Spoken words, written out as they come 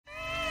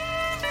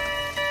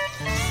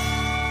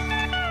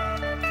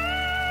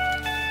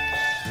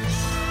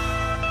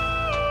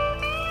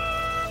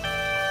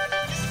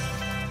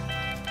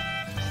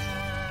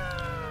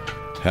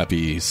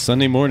Happy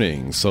Sunday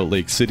morning, Salt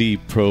Lake City,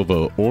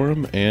 Provo,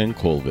 Orem, and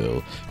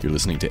Colville. You're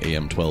listening to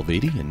AM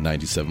 1280 and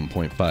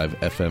 97.5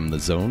 FM The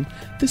Zone.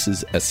 This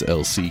is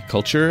SLC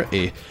Culture,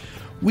 a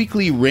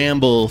weekly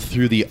ramble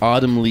through the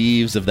autumn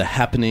leaves of the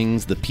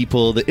happenings, the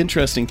people, the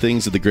interesting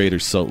things of the greater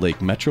Salt Lake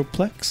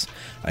Metroplex.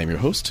 I'm your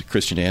host,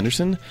 Christian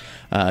Anderson.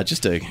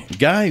 Just a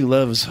guy who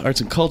loves arts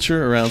and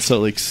culture around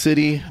Salt Lake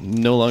City.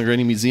 No longer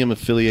any museum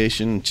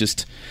affiliation,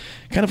 just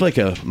kind of like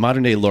a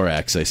modern-day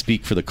Lorax. I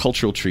speak for the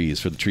cultural trees,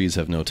 for the trees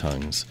have no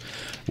tongues.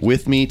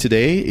 With me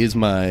today is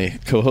my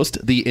co-host,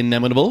 the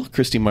inimitable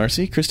Christy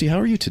Marcy. Christy, how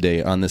are you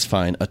today on this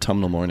fine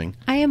autumnal morning?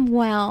 I am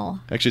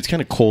well. Actually, it's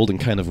kind of cold and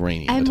kind of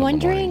rainy. I'm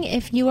wondering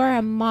if you are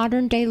a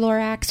modern-day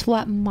Lorax,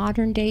 what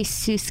modern-day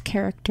Seuss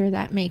character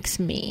that makes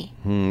me.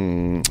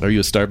 Are you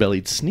a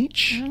star-bellied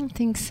Sneetch? I don't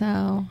think so.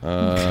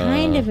 I'm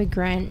kind of a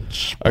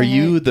Grinch. Are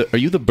you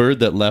the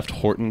bird that left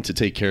Horton to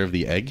take care of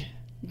the egg?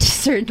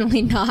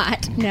 Certainly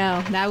not.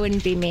 No, that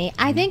wouldn't be me.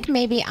 I think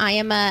maybe I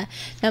am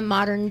the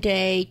modern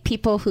day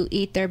people who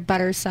eat their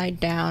butter side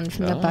down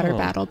from the Butter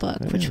Battle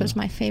book, which was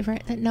my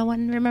favorite that no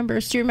one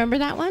remembers. Do you remember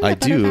that one? I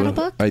Butter do. Battle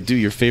book? I do.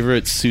 Your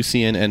favorite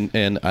Seussian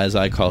and as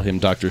I call him,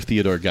 Dr.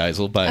 Theodore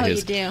Geisel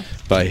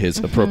by his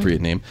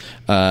appropriate name.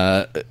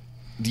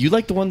 Do you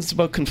like the ones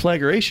about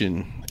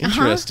conflagration?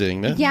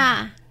 Interesting.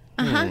 Yeah.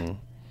 I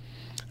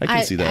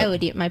can see that. I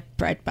would eat my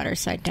bread butter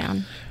side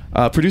down.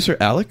 Producer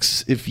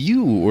Alex, if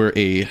you were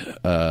a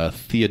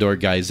Theodore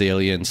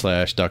Geiselian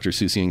 / Dr.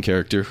 Seussian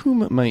character,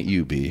 whom might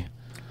you be?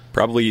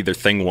 Probably either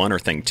Thing 1 or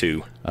Thing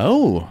 2.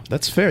 Oh,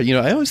 that's fair.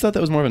 I always thought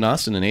that was more of an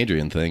Austin and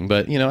Adrian thing,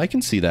 but, I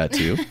can see that,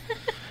 too.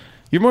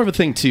 You're more of a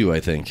Thing 2, I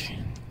think.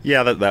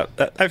 Yeah,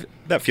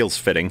 that feels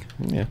fitting.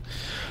 Yeah.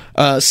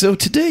 So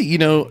today,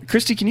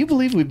 Christy, can you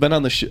believe we've been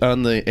on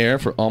the air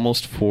for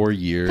almost 4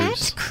 years?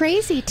 That's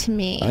crazy to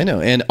me. I know.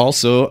 And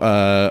also,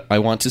 I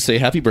want to say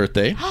happy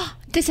birthday.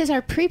 This is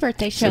our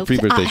pre-birthday show.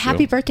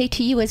 Happy birthday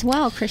to you as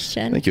well,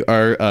 Christian. Thank you.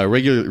 Our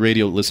regular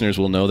radio listeners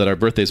will know that our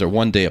birthdays are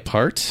one day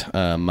apart.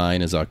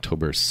 Mine is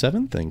October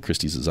 7th, and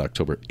Christy's is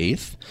October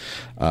 8th.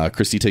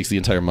 Christy takes the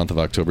entire month of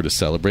October to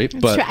celebrate.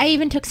 That's true. I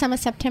even took some of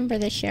September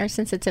this year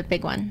since it's a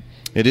big one.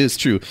 It is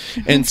true.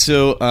 And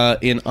so,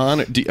 in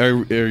honor,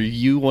 are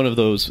you one of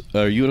those?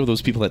 Are you one of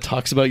those people that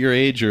talks about your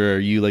age, or are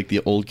you like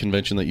the old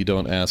convention that you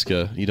don't ask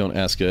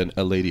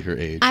a lady her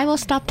age? I will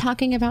stop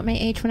talking about my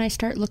age when I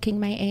start looking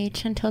my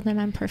age. Until then,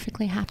 I'm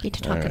perfectly happy to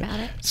talk about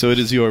it. So it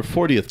is your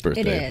 40th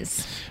birthday. It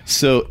is.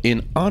 So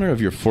in honor of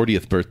your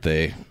 40th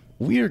birthday,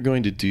 we're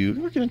going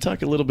to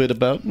talk a little bit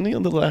about the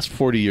last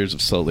 40 years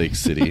of Salt Lake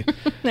City.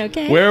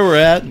 Okay. Where we're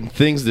at,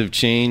 things that have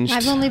changed.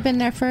 I've only been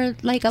there for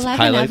like 11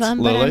 highlights, of them,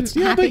 lowlights.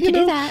 but I'm happy to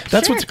do that.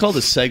 That's sure. what's called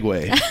a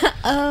segue.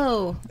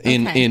 Oh,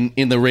 okay.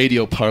 in the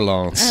radio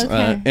parlance.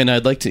 Okay. And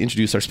I'd like to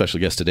introduce our special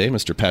guest today,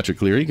 Mr.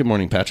 Patrick Leary. Good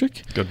morning,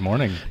 Patrick. Good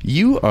morning.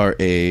 You are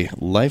a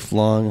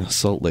lifelong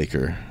Salt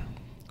Laker.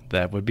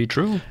 That would be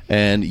true.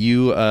 And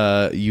you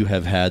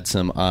have had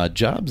some odd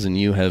jobs, and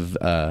you have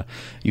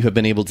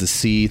been able to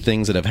see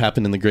things that have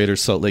happened in the greater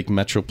Salt Lake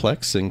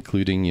Metroplex,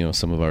 including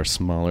some of our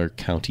smaller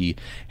county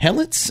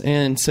hamlets,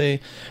 and say,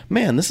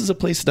 man, this is a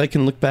place that I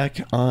can look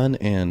back on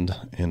and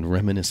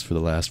reminisce for the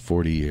last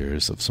 40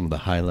 years of some of the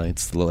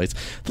highlights, the lowlights,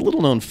 the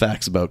little-known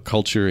facts about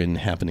culture and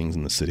happenings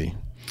in the city.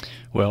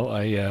 Well,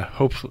 I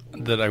hope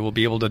that I will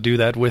be able to do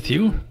that with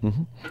you.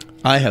 Mm-hmm.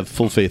 I have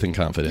full faith and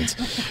confidence.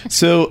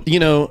 So,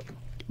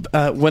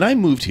 when I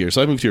moved here,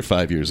 I moved here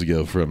 5 years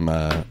ago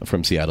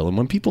from Seattle, and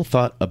when people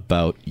thought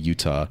about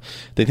Utah,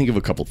 they think of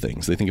a couple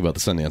things. They think about the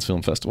Sundance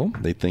Film Festival.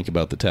 They think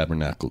about the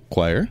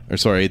choir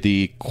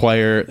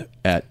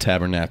at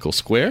Tabernacle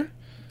Square.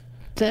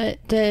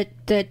 The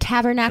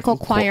Tabernacle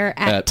Choir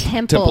at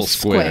Temple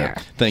Square.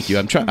 Thank you.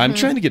 I'm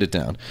trying to get it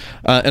down.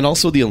 And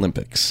also the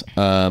Olympics.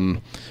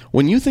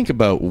 When you think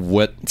about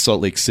what Salt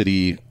Lake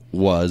City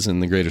was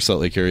in the greater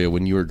Salt Lake area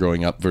when you were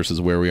growing up versus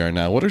where we are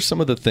now, what are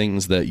some of the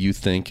things that you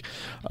think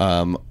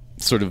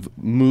sort of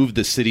moved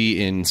the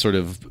city in sort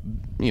of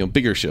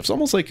bigger shifts,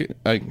 almost like,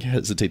 I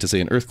hesitate to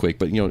say an earthquake,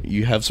 but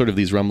you have sort of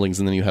these rumblings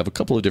and then you have a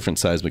couple of different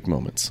seismic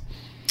moments?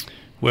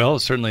 Well,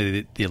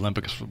 certainly the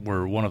Olympics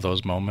were one of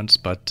those moments,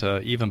 but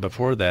even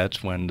before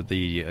that, when the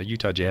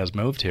Utah Jazz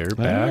moved here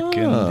back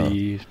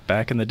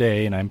in the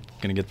day, and I'm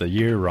going to get the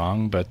year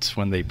wrong, but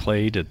when they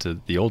played at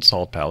the old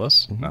Salt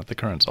Palace, not the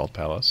current Salt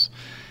Palace,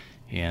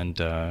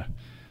 and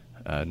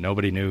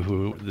nobody knew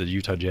who the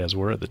Utah Jazz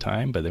were at the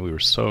time, but then we were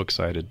so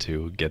excited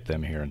to get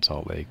them here in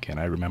Salt Lake. And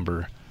I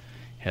remember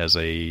as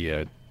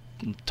a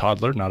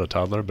toddler, not a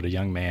toddler, but a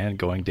young man,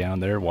 going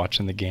down there,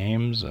 watching the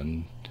games,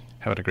 and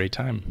having a great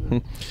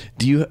time.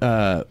 Do you,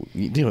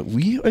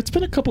 it's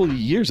been a couple of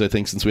years, I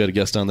think, since we had a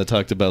guest on that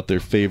talked about their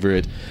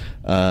favorite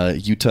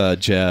Utah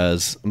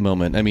Jazz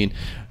moment. I mean,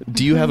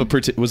 do you have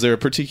was there a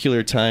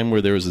particular time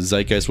where there was a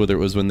zeitgeist, whether it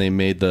was when they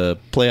made the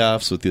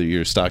playoffs with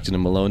your Stockton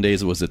and Malone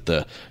days? Was it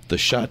the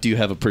shot? Do you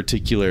have a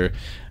particular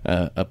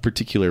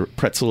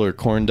pretzel or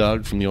corn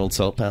dog from the old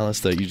Salt Palace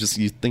that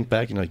you think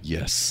back and you're like,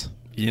 yes?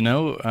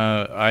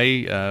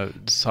 I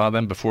saw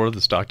them before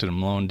the Stockton and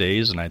Malone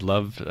days, and I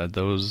loved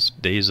those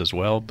days as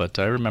well. But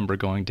I remember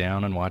going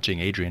down and watching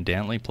Adrian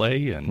Dantley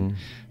play, and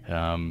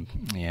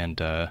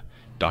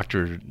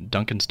Dr.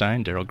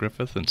 Duncanstein, Daryl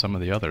Griffith, and some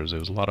of the others. It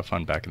was a lot of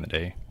fun back in the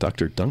day.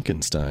 Dr.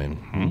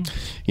 Duncanstein.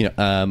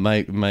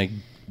 My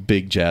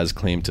big jazz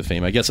claim to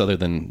fame, I guess, other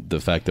than the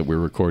fact that we're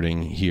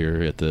recording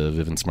here at the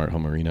Vivint Smart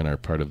Home Arena and are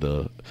part of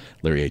the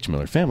Larry H.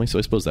 Miller family, so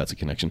I suppose that's a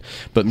connection.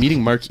 But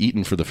meeting Mark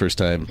Eaton for the first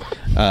time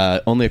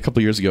only a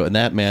couple years ago, and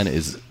that man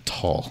is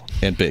tall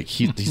and big.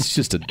 He's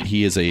just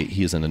he is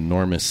an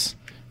enormous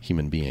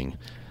human being.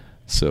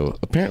 So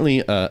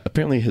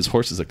apparently his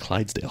horse is a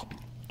Clydesdale.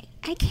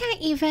 I can't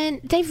even.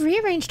 They've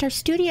rearranged our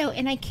studio,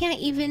 and I can't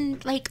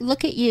even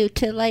look at you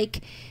to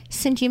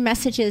send you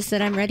messages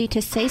that I'm ready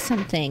to say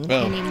something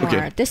anymore.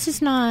 Okay. This is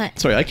not.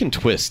 Sorry, I can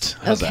twist.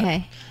 How's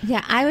okay. That?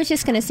 Yeah, I was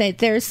just gonna say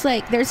there's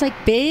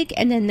big,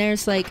 and then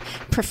there's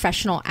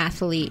professional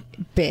athlete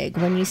big.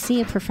 When you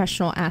see a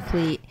professional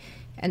athlete,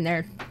 and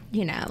their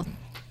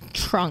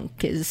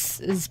trunk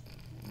is.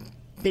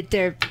 But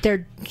they're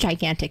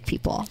gigantic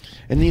people,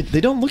 and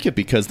they don't look it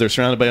because they're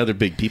surrounded by other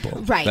big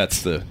people. Right.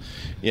 That's the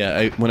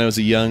when I was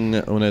a young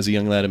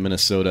lad in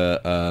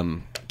Minnesota,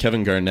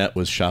 Kevin Garnett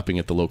was shopping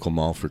at the local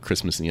mall for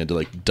Christmas, and he had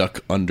to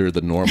duck under the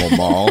normal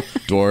mall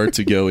door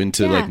to go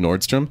into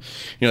Nordstrom.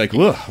 You're like,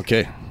 whoa,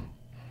 okay.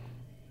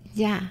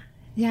 Yeah.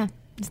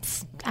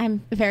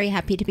 I'm very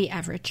happy to be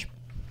average.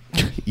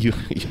 You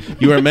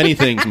are many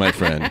things, my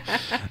friend.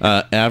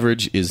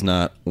 Average is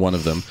not one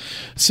of them.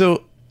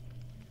 So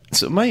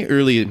my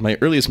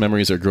earliest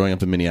memories are growing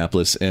up in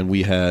Minneapolis, and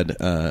we had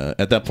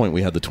at that point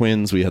we had the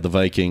Twins, we had the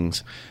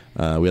Vikings,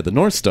 we had the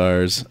North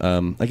Stars.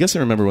 I guess I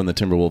remember when the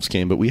Timberwolves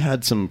came, but we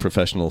had some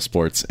professional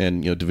sports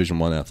and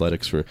Division I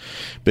athletics for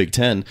Big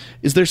Ten.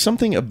 Is there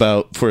something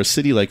about, for a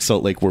city like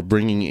Salt Lake, we're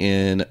bringing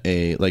in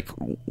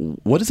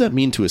what does that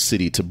mean to a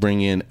city to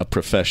bring in a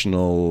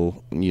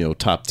professional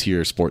top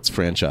tier sports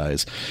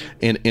franchise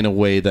in a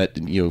way that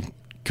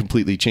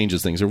completely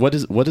changes things, or what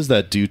does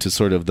that do to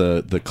sort of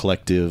the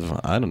collective,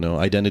 I don't know,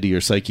 identity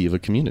or psyche of a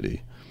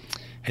community?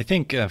 I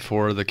think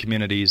for the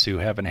communities who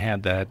haven't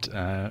had that,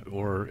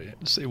 or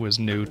it was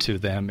new to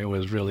them, it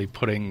was really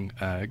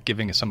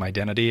giving some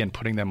identity and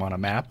putting them on a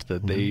map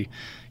that they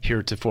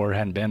heretofore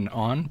hadn't been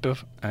on,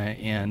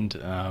 and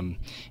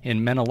it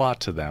meant a lot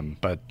to them.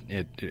 But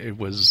it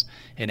was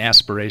an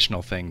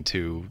aspirational thing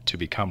to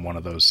become one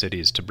of those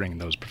cities to bring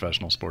those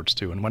professional sports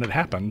to. And when it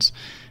happens,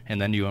 and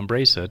then you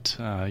embrace it,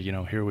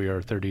 here we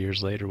are 30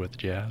 years later with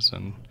jazz,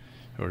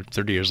 or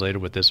 30 years later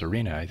with this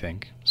arena, I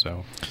think.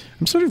 So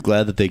I'm sort of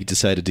glad that they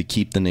decided to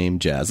keep the name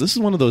Jazz. This is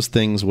one of those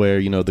things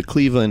where, the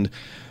Cleveland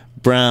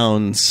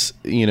Browns,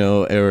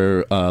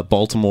 or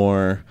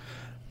Baltimore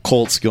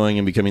Colts going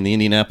and becoming the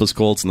Indianapolis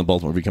Colts, and the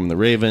Baltimore becoming the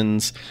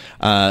Ravens.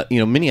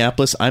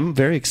 Minneapolis, I'm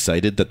very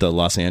excited that the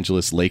Los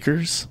Angeles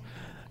Lakers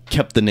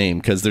kept the name,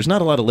 because there's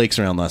not a lot of lakes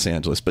around Los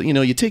Angeles. But,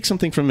 you take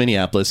something from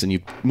Minneapolis and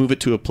you move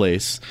it to a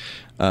place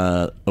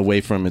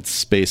away from its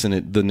space,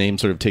 and the name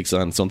sort of takes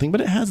on something, but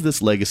it has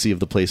this legacy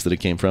of the place that it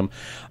came from.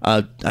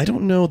 I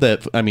don't know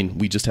that,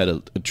 we just had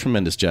a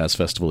tremendous jazz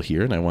festival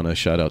here, and I want to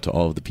shout out to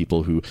all of the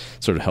people who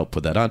sort of helped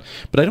put that on,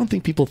 but I don't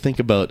think people think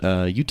about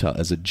Utah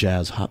as a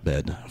jazz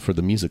hotbed for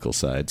the musical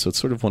side, so it's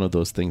sort of one of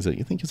those things that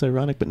you think is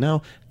ironic, but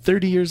now,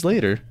 30 years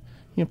later,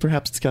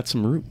 perhaps it's got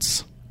some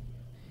roots.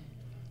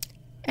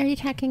 Are you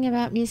talking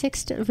about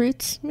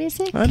roots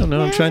music? I don't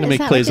know. I'm trying to make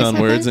plays on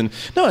words, and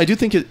no, I do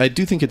think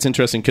it's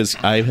interesting, because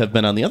I have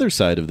been on the other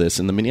side of this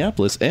in the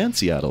Minneapolis and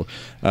Seattle.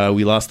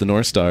 We lost the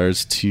North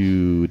Stars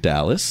to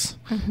Dallas,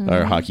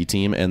 our hockey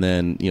team, and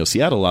then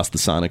Seattle lost the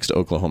Sonics to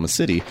Oklahoma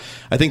City.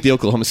 I think the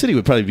Oklahoma City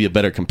would probably be a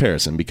better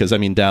comparison, because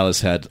Dallas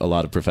had a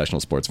lot of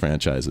professional sports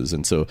franchises,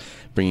 and so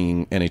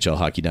bringing NHL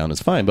hockey down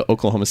is fine. But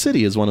Oklahoma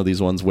City is one of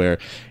these ones where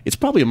it's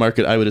probably a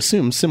market, I would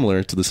assume,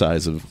 similar to the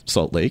size of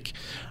Salt Lake.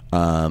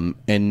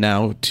 And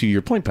now, to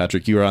your point,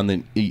 Patrick, you are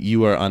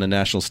on a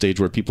national stage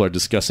where people are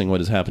discussing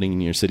what is happening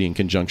in your city in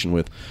conjunction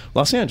with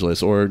Los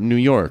Angeles or New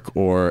York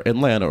or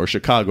Atlanta or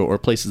Chicago, or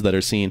places that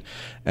are seen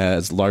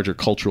as larger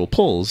cultural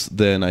pulls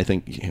than I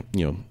think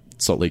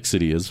Salt Lake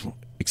City is,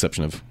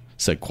 exception of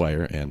Seg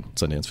Choir and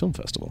Sundance Film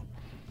Festival.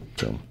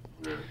 So.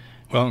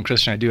 Well, and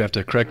Christian, I do have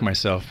to correct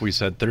myself. We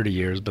said 30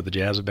 years, but the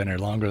Jazz have been here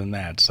longer than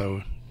that,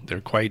 so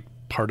they're quite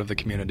part of the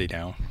community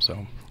now.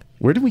 So.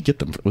 Where did we get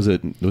them? Was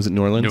it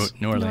New Orleans?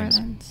 New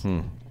Orleans.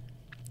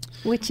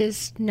 Which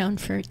is known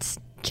for its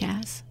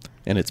jazz.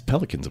 And it's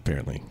Pelicans,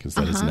 apparently, because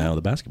that is now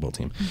the basketball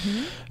team.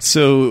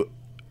 So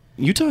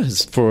Utah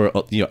has,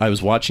 I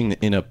was watching,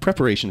 in a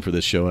preparation for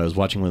this show, I was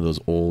watching one of those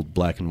old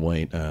black and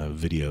white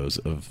videos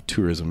of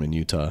tourism in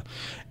Utah.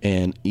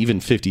 And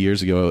even 50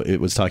 years ago, it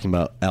was talking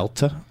about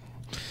Alta,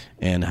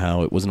 and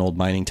how it was an old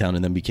mining town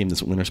and then became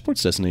this winter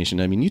sports destination.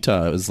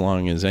 Utah, as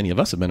long as any of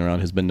us have been around,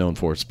 has been known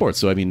for sports.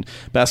 So,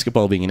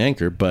 basketball being an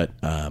anchor, but,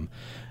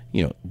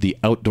 the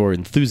outdoor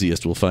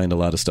enthusiast will find a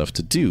lot of stuff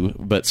to do,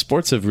 but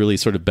sports have really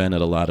sort of been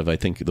at a lot of, I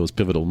think, those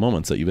pivotal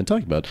moments that you've been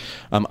talking about.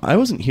 I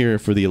wasn't here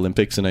for the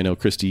Olympics, and I know,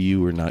 Christy,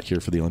 you were not here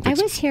for the Olympics.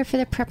 I was here for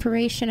the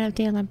preparation of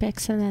the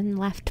Olympics and then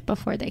left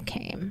before they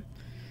came.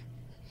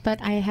 But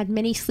I had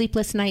many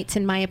sleepless nights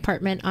in my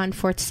apartment on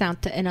 4th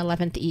South and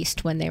 11th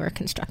East when they were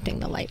constructing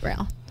the light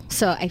rail.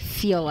 So I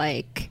feel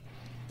like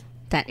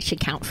that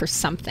should count for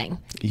something.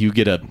 You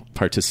get a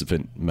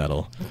participant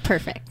medal.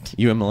 Perfect.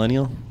 You a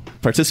millennial?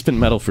 Participant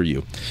medal for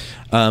you.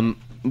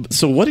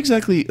 So what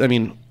exactly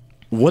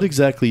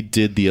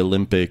did the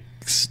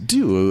Olympics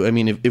do? I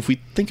mean, if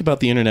we think about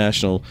the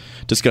international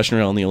discussion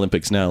around the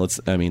Olympics now,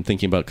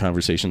 thinking about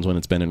conversations when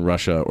it's been in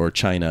Russia or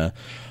China,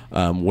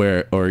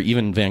 or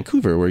even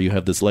Vancouver, where you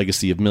have this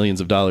legacy of millions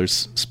of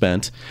dollars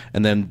spent,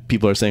 and then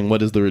people are saying,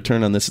 what is the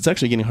return on this? It's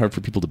actually getting hard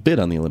for people to bid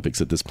on the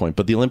Olympics at this point,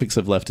 but the Olympics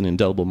have left an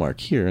indelible mark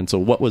here. And so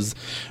what was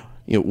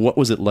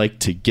it like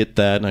to get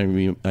that?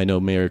 And I know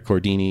Mayor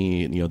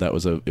Cordini, that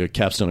was a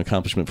capstone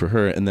accomplishment for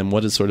her. And then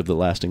what has sort of the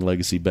lasting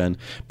legacy been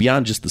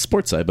beyond just the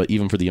sports side, but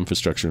even for the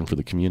infrastructure and for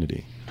the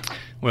community?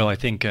 Well, I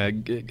think,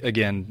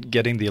 again,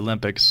 getting the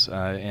Olympics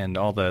and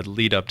all the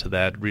lead up to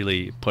that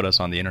really put us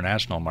on the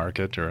international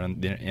market or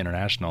on the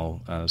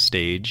international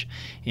stage.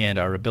 And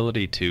our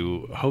ability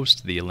to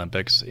host the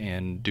Olympics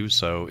and do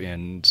so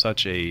in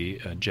such a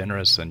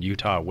generous and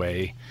Utah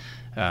way,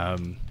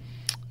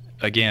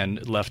 again,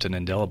 left an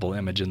indelible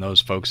image in those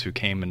folks who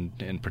came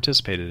and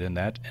participated in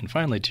that. And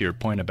finally, to your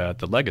point about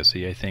the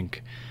legacy, I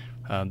think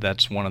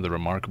that's one of the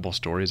remarkable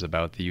stories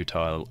about the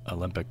Utah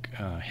Olympic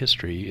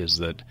history is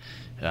that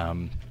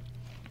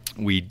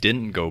we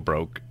didn't go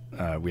broke.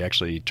 We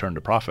actually turned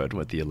a profit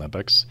with the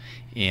Olympics,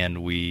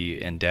 and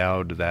we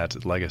endowed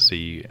that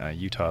legacy,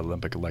 Utah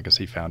Olympic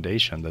Legacy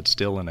Foundation, that's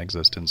still in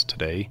existence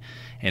today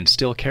and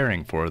still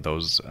caring for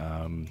those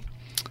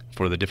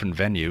for the different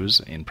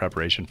venues in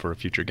preparation for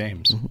future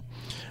games.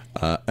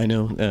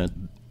 Mm-hmm.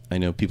 I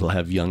know people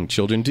have young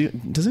children.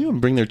 Does anyone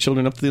bring their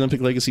children up to the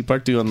Olympic Legacy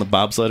Park? On the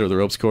bobsled or the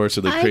ropes course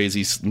or the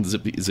crazy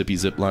zippy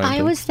zip line?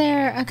 I was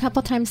there a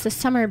couple times this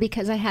summer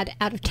because I had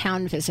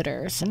out-of-town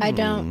visitors. I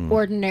don't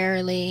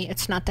ordinarily,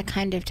 it's not the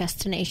kind of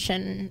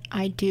destination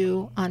I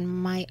do on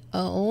my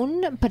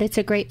own, but it's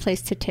a great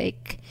place to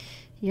take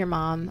your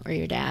mom or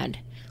your dad,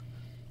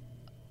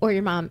 or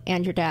your mom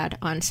and your dad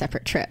on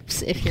separate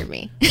trips if you're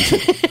me.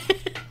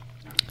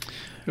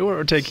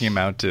 We're taking them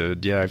out to,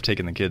 I've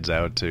taken the kids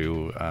out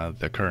to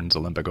the Kearns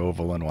Olympic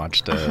Oval and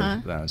watched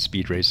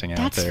speed racing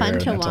out there.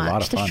 That's fun to watch. A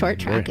lot of fun. The short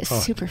track is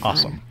super fun.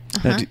 Awesome.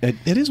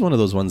 It is one of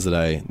those ones that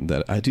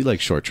I do like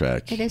short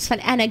track. It is fun.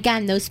 And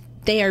again,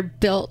 they are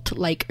built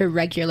like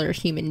irregular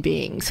human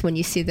beings. When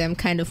you see them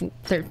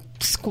they're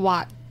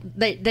squat.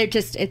 They're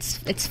just,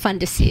 it's fun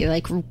to see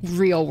like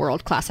real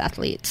world-class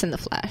athletes in the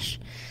flesh.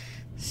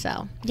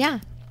 So, yeah.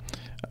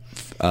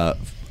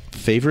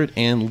 Favorite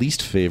and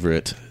least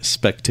favorite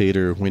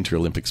spectator Winter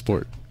Olympic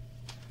sport?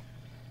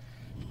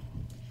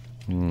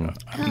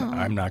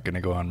 I'm not going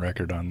to go on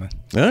record on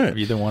right.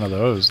 either one of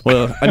those.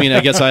 Well, I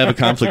guess I have a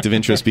conflict of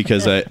interest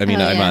because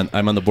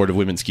I'm on the board of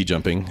women's ski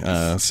jumping,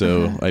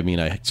 so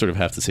I sort of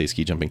have to say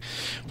ski jumping,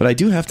 but I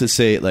do have to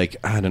say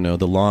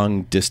the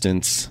long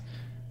distance,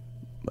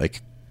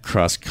 like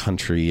cross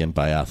country and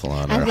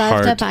biathlon are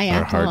hard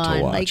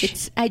to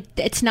watch. Like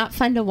it's not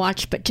fun to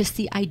watch, but just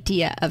the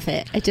idea of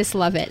it, I just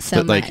love it so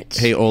much. Like,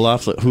 hey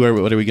Olaf, what are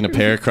we going to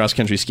pair cross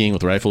country skiing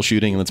with rifle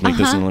shooting, and let's make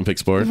this an Olympic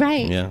sport?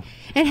 Right. Yeah.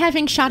 And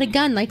having shot a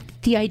gun,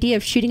 like the idea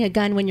of shooting a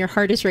gun when your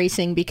heart is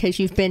racing because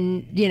you've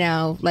been,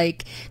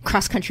 like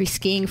cross country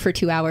skiing for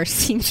 2 hours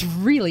seems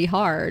really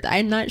hard.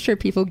 I'm not sure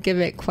people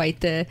give it quite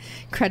the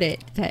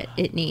credit that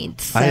it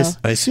needs. So.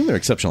 I assume they're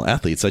exceptional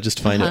athletes. I just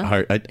find it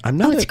hard.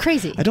 It's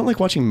crazy. I don't like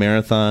watching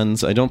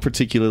marathons. I don't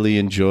particularly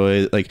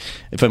enjoy, like,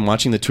 if I'm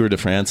watching the Tour de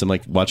France, I'm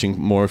like watching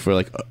more for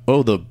like,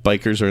 the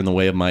bikers are in the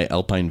way of my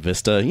Alpine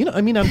Vista.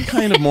 I'm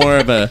kind of more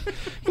of a,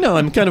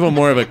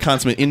 more of a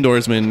consummate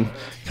indoorsman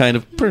kind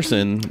of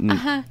person.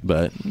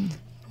 But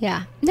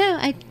yeah, no,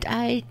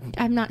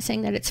 I'm not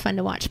saying that it's fun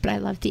to watch, but I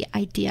love the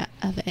idea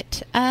of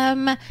it.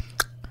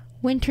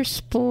 Winter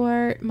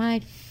sport,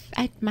 my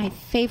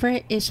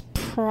favorite is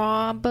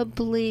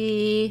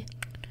probably,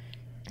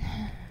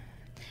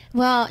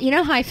 well, you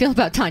know how I feel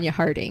about Tonya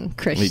Harding,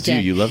 Christian.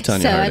 Me too. You love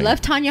Tonya Harding. So I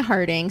love Tonya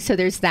Harding, so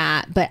there's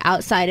that. But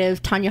outside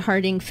of Tonya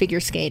Harding figure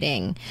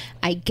skating,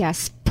 I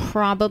guess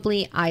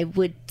probably I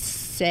would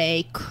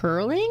say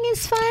curling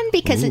is fun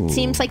because it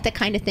seems like the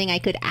kind of thing I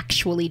could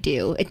actually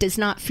do. It does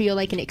not feel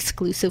like an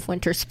exclusive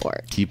winter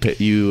sport.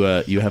 You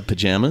have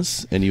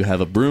pajamas and you have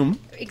a broom.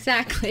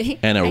 Exactly.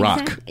 And a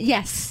rock.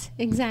 Yes,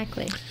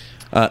 exactly.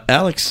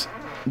 Alex,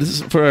 this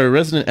is for our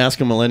resident Ask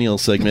a Millennial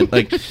segment.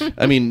 Like,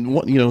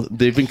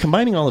 they've been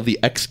combining all of the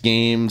X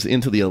Games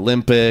into the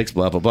Olympics,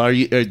 blah, blah, blah. Are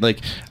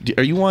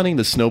you wanting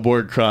the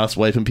snowboard cross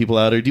wiping people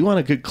out, or do you want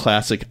a good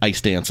classic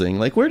ice dancing?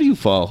 Like, where do you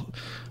fall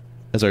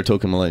as our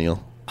token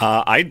millennial?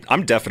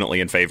 I'm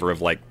definitely in favor of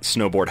like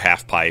snowboard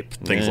half pipe,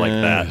 things like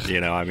that.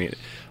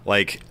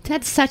 Like,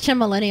 That's such a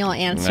millennial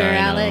answer, I know.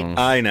 Alex.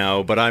 I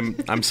know, but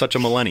I'm such a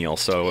millennial,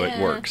 so it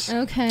works.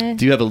 Okay.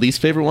 Do you have a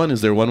least favorite one?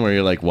 Is there one where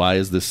you're like, why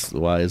does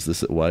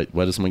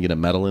someone get a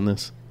medal in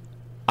this?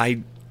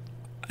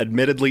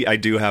 Admittedly, I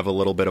do have a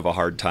little bit of a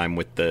hard time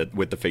with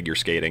the figure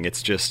skating.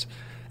 It's just,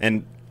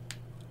 and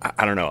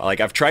I don't know.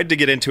 Like, I've tried to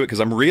get into it because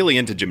I'm really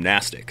into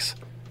gymnastics.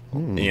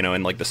 You know,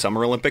 in like the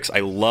Summer Olympics, I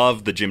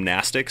love the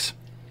gymnastics,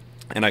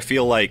 and I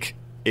feel like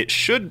it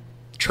should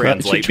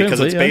translate because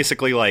it's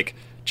basically like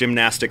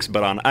gymnastics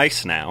but on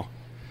ice now.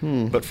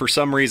 But for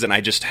some reason,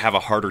 I just have a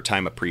harder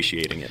time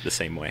appreciating it the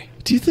same way.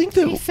 Do you think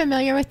Are you that?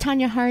 familiar with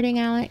Tanya Harding,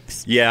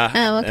 Alex? Yeah.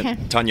 Oh, okay.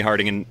 And Tanya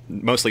Harding, and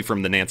mostly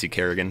from the Nancy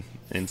Kerrigan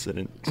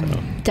incident. So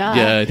Duh.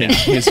 Yeah, I think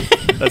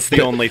that's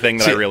the only thing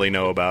that I really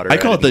know about her. I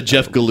call it the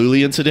Jeff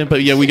Gillooly incident,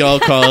 but yeah, we all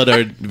call it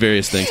our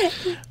various things.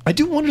 I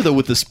do wonder though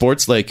with the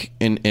sports, like,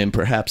 and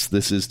perhaps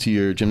this is to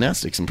your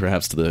gymnastics and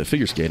perhaps to the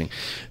figure skating.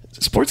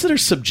 Sports that are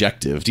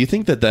subjective. Do you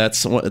think that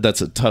that's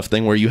a tough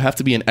thing where you have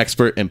to be an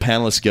expert and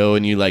panelists go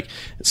and you like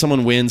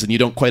someone wins and you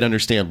don't quite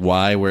understand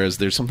why? Whereas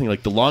there's something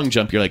like the long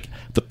jump, you're like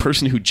the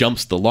person who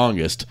jumps the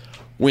longest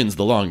wins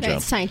the long jump.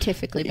 It's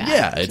scientifically backed.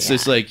 Yeah, it's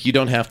just like you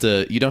don't have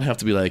to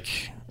be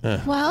like.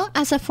 Well,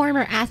 as a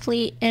former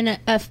athlete in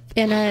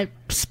a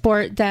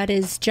sport that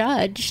is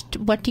judged,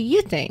 what do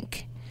you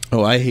think?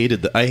 Oh, I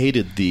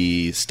hated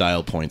the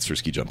style points for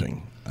ski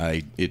jumping.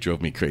 It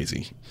drove me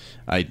crazy.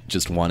 I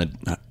just wanted,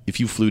 if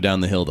you flew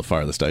down the hill the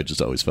farthest, I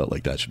just always felt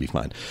like that should be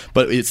fine.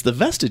 But it's the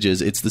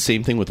vestiges. It's the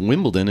same thing with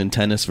Wimbledon and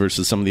tennis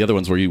versus some of the other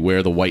ones where you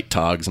wear the white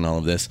togs and all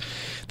of this.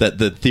 That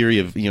the theory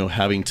of, you know,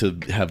 having to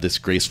have this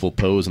graceful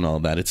pose and all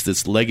of that. It's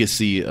this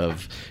legacy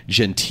of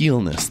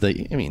genteelness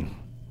that, I mean,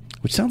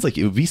 which sounds like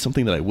it would be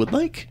something that I would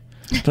like,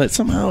 but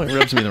somehow it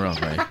rubs me the wrong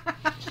way.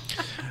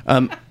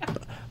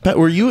 Pat,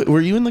 were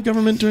you in the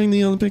government during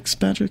the Olympics,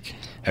 Patrick?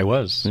 I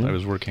was. I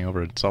was working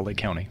over at Salt Lake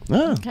County.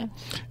 Ah. Okay.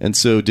 And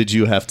so did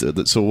you have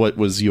to, so what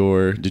was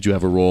did you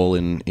have a role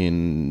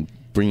in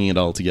bringing it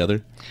all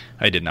together?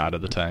 I did not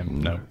at the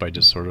time. No, I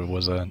just sort of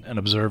was an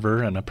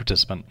observer and a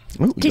participant.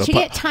 Oh, Did you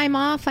get time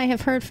off? I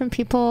have heard from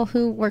people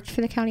who worked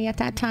for the county at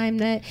that time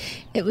that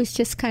it was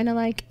just kind of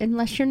like,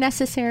 unless you're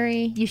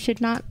necessary, you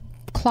should not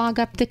clog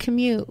up the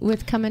commute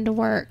with coming to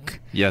work.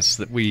 Yes,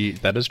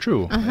 that is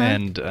true,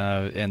 and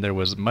there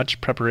was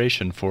much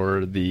preparation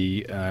for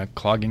the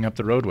clogging up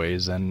the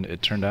roadways, and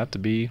it turned out to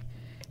be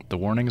the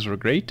warnings were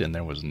great, and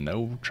there was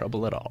no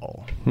trouble at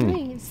all.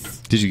 Nice.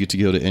 Did you get to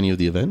go to any of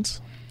the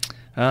events?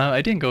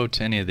 I didn't go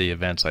to any of the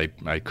events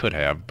I could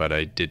have, but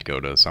I did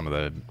go to some of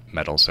the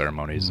medal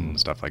ceremonies and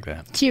stuff like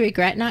that. Do you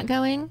regret not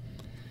going?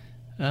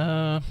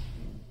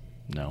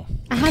 No.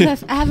 I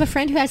have a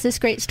friend who has this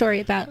great story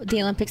about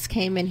the Olympics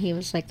came and he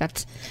was like,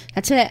 that's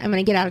it. I'm going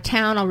to get out of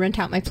town. I'll rent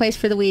out my place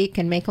for the week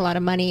and make a lot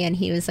of money. And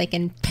he was like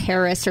in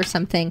Paris or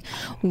something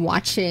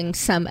watching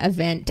some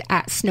event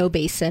at Snow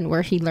Basin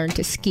where he learned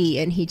to ski.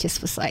 And he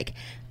just was like,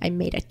 I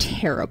made a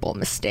terrible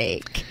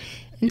mistake.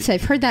 And so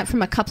I've heard that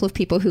from a couple of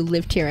people who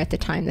lived here at the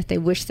time, that they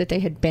wish that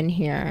they had been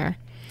here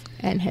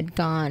and had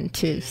gone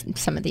to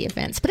some of the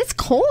events. But it's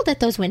cold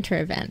at those winter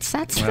events.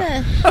 That's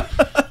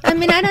I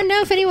mean, I don't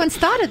know if anyone's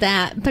thought of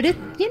that, but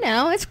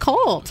it's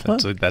cold.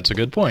 That's a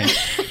good point.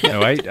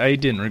 I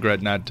didn't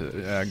regret not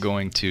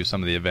going to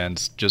some of the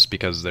events just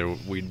because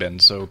we'd been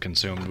so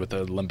consumed with the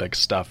Olympic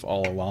stuff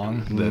all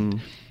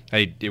along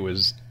that it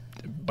was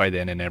by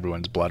then in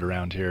everyone's blood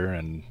around here.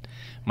 And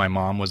my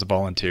mom was a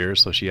volunteer,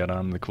 so she had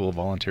on the cool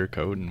volunteer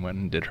coat and went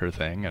and did her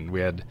thing. And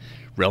we had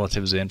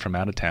relatives in from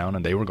out of town,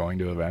 and they were going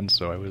to events,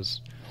 so I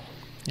was,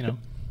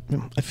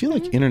 I feel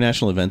like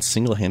international events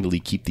single-handedly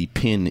keep the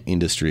pin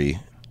industry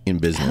in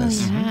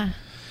business. Oh, yeah.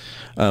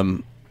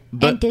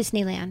 But and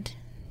Disneyland.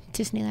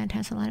 Disneyland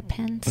has a lot of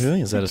pins.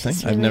 Really? Is that a thing?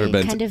 It's I've never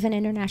been. Kind of an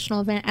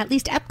international event. At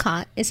least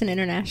Epcot is an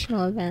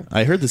international event.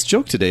 I heard this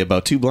joke today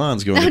about two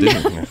blondes going to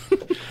Disney.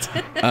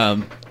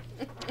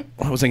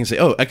 What was I going to say?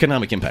 Oh,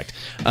 economic impact.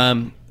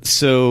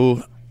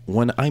 So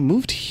when I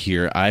moved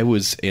here, I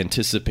was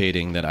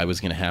anticipating that I was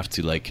going to have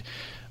to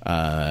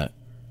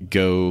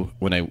go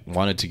when I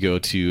wanted to go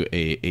to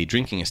a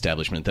drinking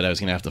establishment, that I was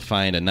going to have to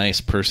find a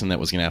nice person that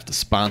was going to have to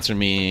sponsor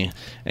me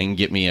and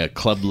get me a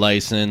club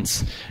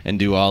license and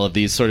do all of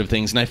these sort of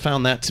things. And I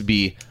found that to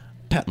be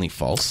patently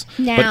false.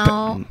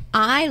 Now,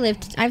 I've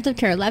lived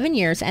here 11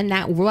 years, and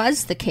that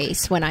was the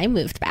case when I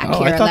moved back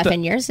here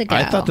 11 years ago.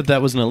 I thought that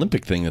was an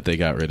Olympic thing that they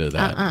got rid of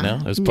that. No,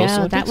 it was post-Olympics?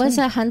 No, that was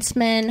a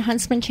Huntsman.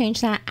 Huntsman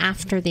changed that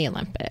after the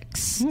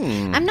Olympics.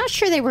 I'm not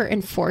sure they were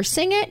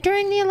enforcing it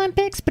during the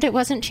Olympics, but it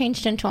wasn't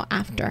changed until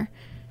after.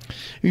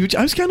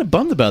 I was kind of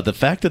bummed about the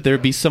fact that there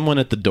would be someone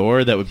at the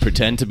door that would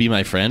pretend to be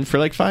my friend for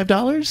like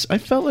 $5. I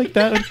felt like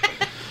that would...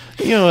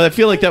 I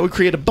feel like that would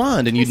create a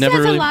bond, and you'd never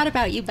really... It says a lot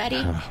about you,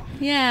 buddy.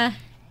 Yeah.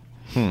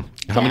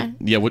 How many?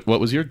 Yeah. What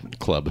was your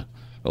club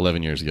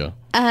 11 years ago?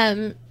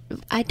 My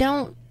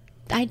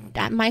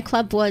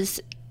club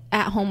was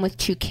at home with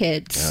 2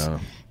 kids.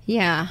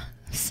 Yeah.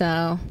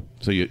 So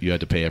you had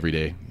to pay every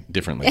day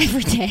differently.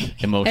 Every day.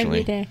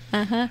 Emotionally.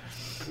 Every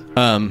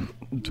day.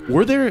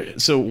 were there?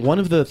 So one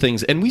of the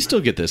things, and we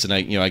still get this, and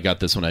I got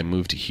this when I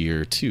moved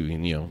here too.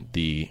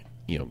 And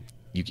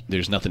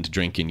there's nothing to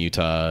drink in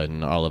Utah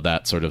and all of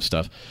that sort of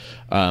stuff.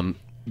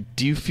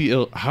 Do you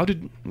feel how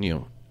do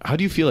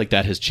you feel like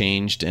that has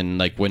changed? And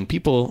like when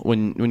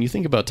you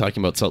think about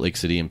talking about Salt Lake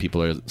City and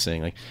people are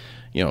saying like,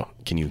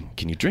 can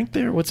you drink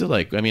there? What's it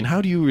like? I mean,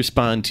 how do you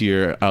respond to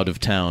your out of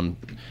town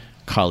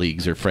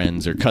colleagues or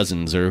friends or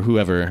cousins or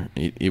whoever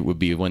it would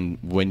be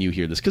when you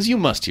hear this? Because you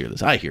must hear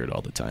this. I hear it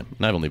all the time,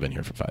 and I've only been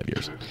here for 5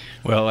 years.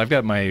 Well, I've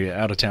got my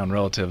out-of-town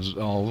relatives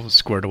all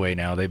squared away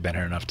now. They've been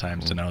here enough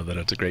times to know that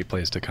it's a great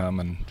place to come.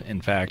 And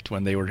in fact,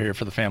 when they were here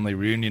for the family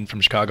reunion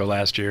from Chicago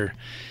last year,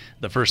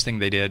 the first thing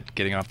they did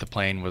getting off the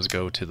plane was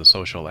go to the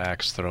social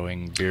axe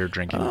throwing beer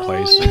drinking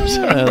place.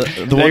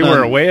 They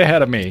were way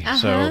ahead of me.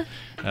 So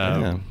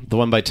the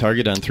one by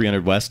Target on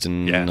 300 West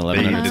and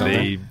 1100 something.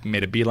 They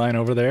made a beeline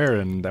over there,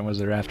 and that was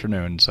their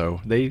afternoon.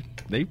 So they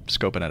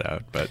scoping it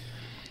out.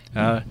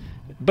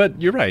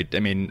 But you're right. I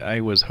mean, I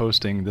was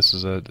hosting. This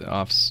is a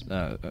off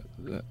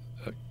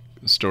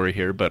story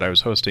here, but I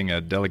was hosting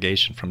a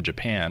delegation from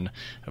Japan,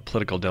 a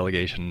political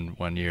delegation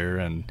one year,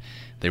 and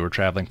they were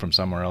traveling from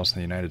somewhere else in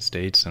the United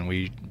States, and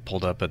we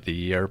pulled up at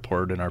the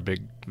airport in our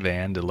big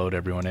van to load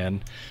everyone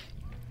in.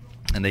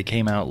 And they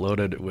came out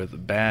loaded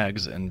with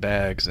bags and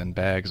bags and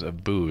bags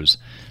of booze,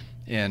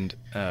 and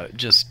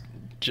just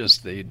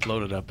they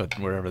loaded up at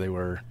wherever they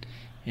were.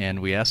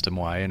 And we asked them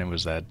why, and it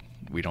was that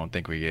we don't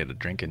think we get a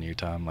drink in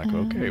Utah. I'm like,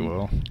 okay,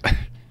 well,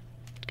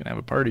 gonna have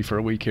a party for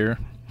a week here.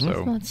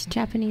 So well, it's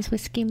Japanese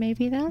whiskey,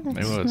 maybe though.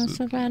 That's not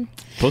so bad.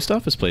 Post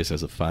Office Place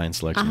has a fine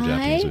selection of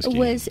Japanese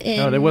whiskey.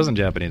 No, there wasn't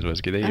Japanese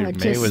whiskey.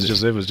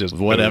 It was just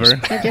whatever.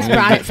 They just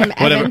brought it from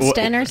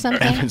Evanston or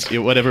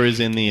something. Whatever is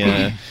in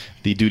the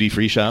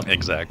duty-free shop.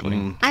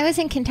 Exactly. I was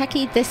in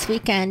Kentucky this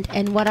weekend,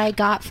 and what I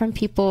got from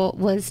people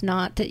was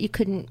not that you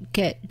couldn't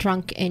get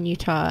drunk in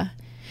Utah.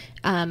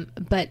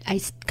 But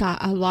I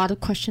got a lot of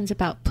questions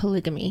about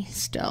polygamy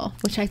still,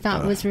 which I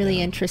thought was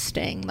really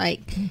interesting. Like,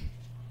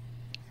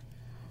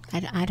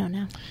 I don't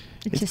know.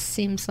 It just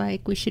seems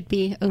like we should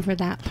be over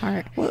that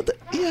part. Well,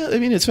 I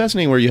mean, it's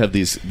fascinating where you have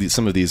these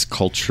some of these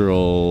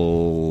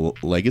cultural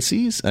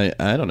legacies.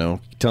 I don't know.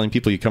 Telling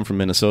people you come from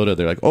Minnesota,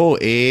 they're like, oh,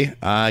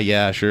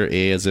 yeah, sure,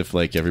 as if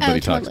like everybody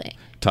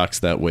talks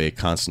that way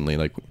constantly.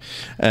 Like,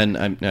 and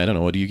I don't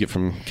know. What do you get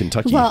from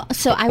Kentucky? Well,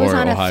 so I was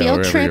on Ohio, a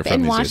field trip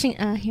in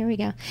Washington. Here we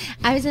go.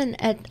 I was on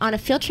a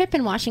field trip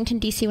in Washington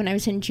D.C. when I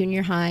was in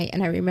junior high,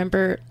 and I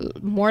remember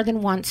more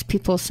than once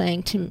people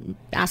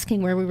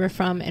asking where we were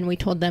from, and we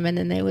told them, and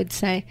then they would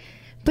say,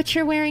 "But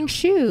you're wearing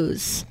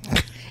shoes."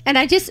 And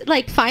I just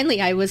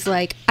finally I was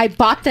like, I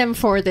bought them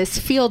for this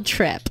field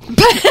trip,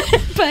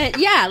 but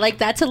yeah,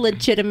 that's a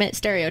legitimate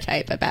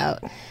stereotype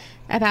about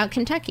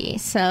Kentucky.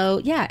 So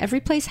yeah, every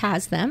place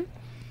has them.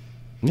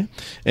 Yeah,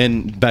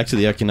 and back to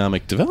the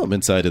economic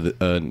development side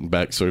of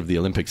back sort of the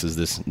Olympics is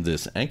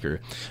this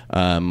anchor.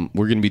 We're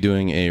going to be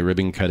doing a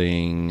ribbon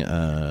cutting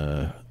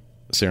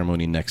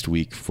ceremony next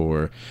week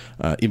for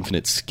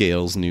Infinite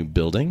Scale's new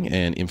building,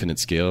 and Infinite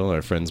Scale,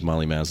 our friends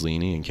Molly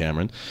Maslini and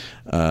Cameron,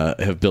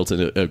 have built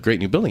a great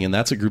new building, and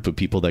that's a group of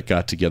people that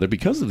got together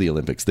because of the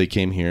Olympics. They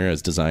came here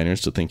as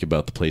designers to think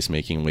about the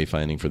placemaking and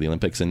wayfinding for the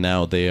Olympics, and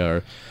now they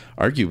are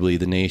arguably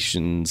the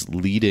nation's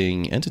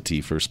leading entity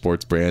for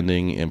sports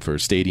branding and for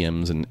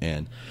stadiums and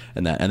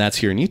that's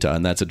here in Utah,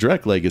 and that's a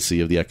direct legacy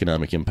of the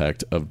economic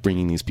impact of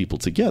bringing these people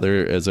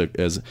together as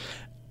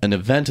an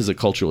event, as a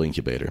cultural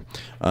incubator.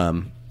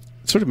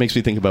 Sort of makes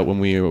me think about when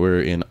we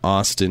were in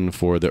Austin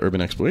for the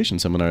Urban Exploration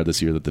Seminar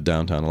this year that the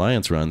Downtown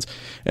Alliance runs,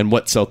 and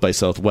what South by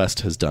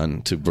Southwest has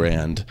done to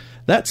brand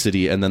that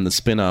city, and then the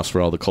spin-offs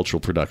for all the cultural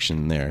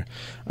production there.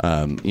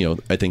 I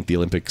think the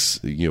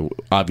Olympics,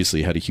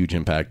 obviously had a huge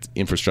impact,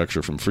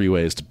 infrastructure from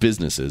freeways to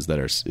businesses that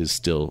is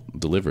still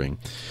delivering.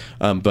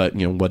 But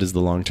what is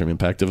the long-term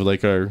impact of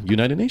our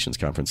United Nations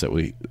conference that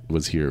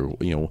was here?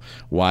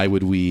 Why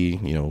would we,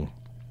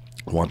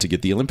 want to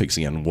get the Olympics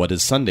again? What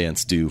does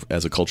Sundance do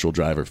as a cultural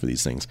driver for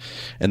these things?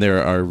 And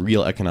there are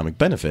real economic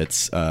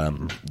benefits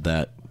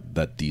that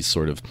these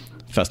sort of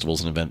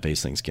festivals and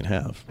event-based things can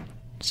have.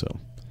 So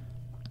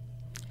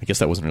I guess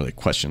that wasn't really a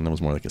question. That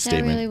was more like a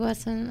statement. That really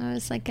wasn't. I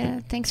was like,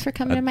 thanks for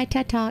coming to my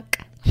TED Talk.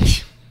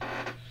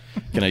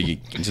 Can I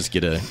just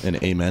get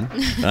an amen?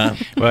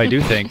 Well, I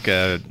do think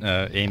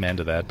amen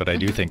to that, but I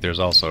do think there's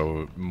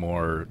also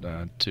more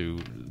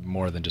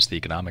than just the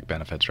economic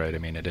benefits, right? I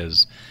mean, it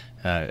is,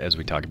 as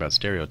we talk about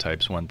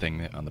stereotypes, one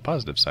thing on the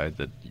positive side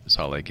that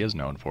Salt Lake is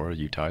known for,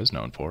 Utah is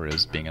known for,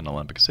 is being an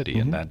Olympic city,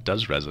 and that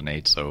does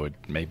resonate. So it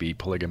may be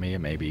polygamy, it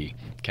may be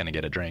can I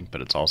get a drink, but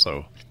it's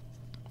also,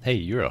 hey,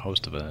 you're a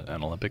host of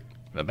an Olympic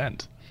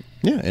event.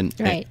 Yeah,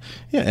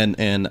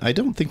 and I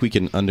don't think we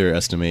can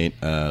underestimate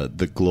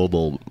the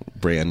global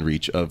brand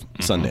reach of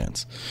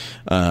Sundance.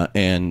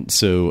 And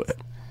so,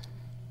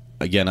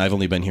 again, I've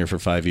only been here for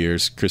 5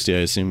 years. Christy, I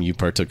assume you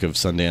partook of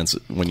Sundance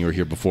when you were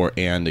here before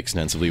and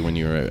extensively when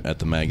you were at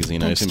the magazine.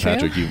 That's I assume, true.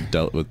 Patrick,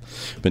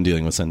 you've been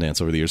dealing with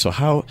Sundance over the years. So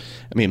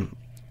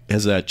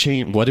has that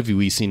changed? What have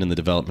we seen in the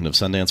development of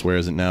Sundance? Where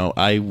is it now?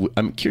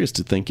 I'm curious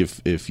to think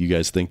if you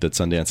guys think that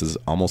Sundance has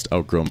almost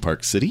outgrown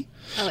Park City.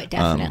 Oh, it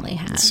definitely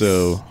has.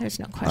 So there's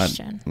no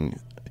question.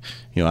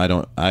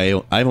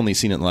 I've only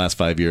seen it in the last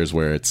 5 years,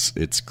 where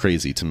it's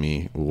crazy to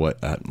me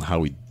how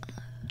we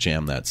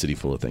jam that city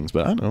full of things.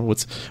 But I don't know,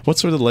 what's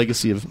sort of the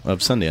legacy of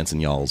Sundance in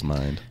y'all's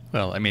mind?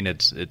 Well, I mean,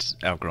 it's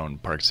outgrown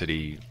Park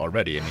City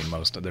already. I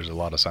mean, there's a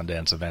lot of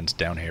Sundance events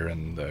down here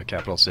in the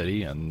capital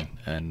city and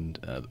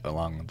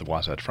along the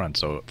Wasatch Front.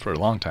 So for a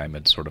long time,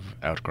 it's sort of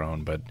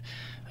outgrown. But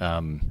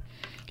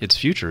its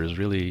future is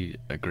really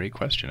a great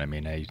question. I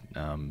mean,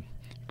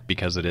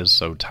 because it is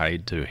so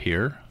tied to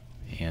here,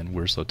 and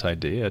we're so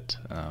tied to it,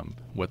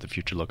 what the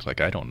future looks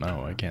like, I don't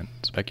know. I can't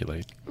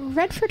speculate.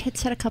 Redford had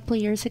said a couple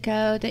of years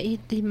ago that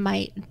they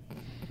might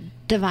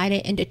divide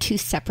it into 2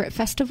 separate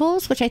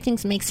festivals, which I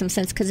think makes some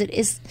sense, because it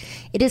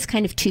is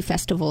kind of 2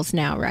 festivals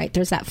now, right?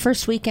 There's that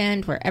first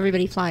weekend where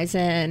everybody flies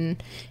in,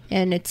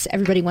 and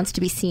everybody wants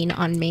to be seen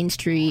on Main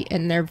Street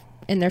in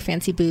their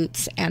fancy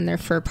boots and their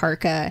fur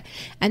parka,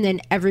 and then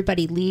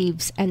everybody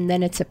leaves, and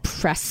then it's a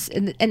press,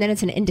 and then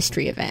it's an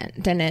industry event.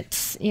 Then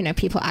it's,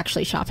 people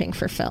actually shopping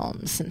for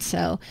films. And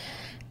so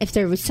if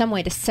there was some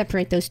way to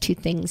separate those 2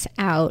 things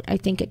out, I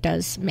think it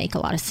does make a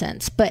lot of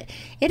sense. But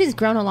it has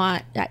grown a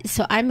lot.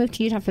 So I moved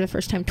to Utah for the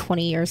first time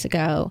 20 years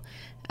ago,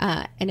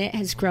 and it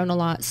has grown a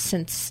lot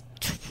since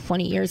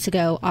 20 years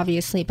ago,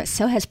 obviously, but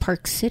so has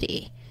Park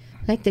City.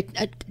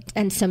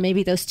 And so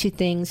maybe those 2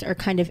 things are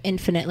kind of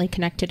infinitely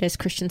connected, as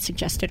Christian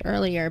suggested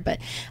earlier. But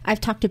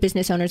I've talked to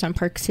business owners on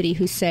Park City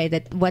who say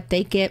that what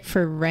they get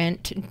for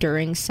rent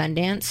during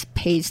Sundance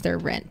pays their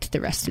rent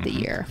the rest of the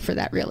year for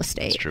that real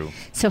estate. That's true.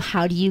 So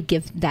how do you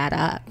give that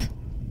up?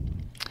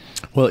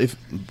 Well,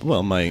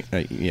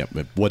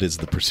 what is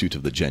the pursuit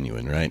of the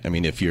genuine, right? I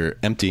mean, if you're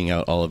emptying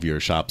out all of your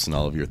shops and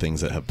all of your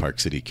things that have Park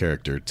City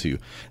character to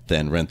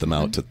then rent them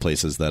out to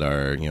places that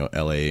are,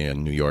 LA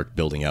and New York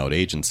building out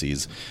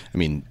agencies, I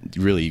mean,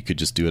 really, you could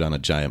just do it on a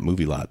giant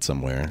movie lot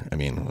somewhere. I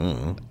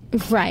mean,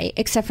 right.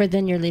 Except for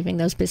then you're leaving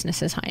those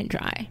businesses high and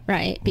dry,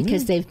 right?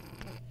 Because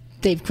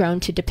they've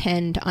grown to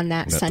depend on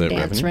that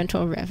Sundance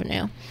rental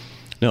revenue.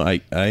 No,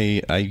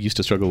 I used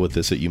to struggle with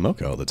this at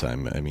UMOCA all the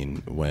time. I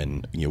mean,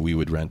 when we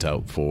would rent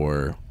out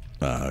for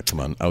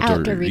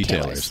outdoor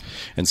retailers,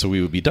 and so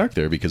we would be dark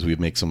there because we would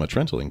make so much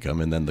rental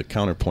income. And then the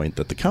counterpoint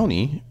that the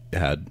county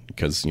had,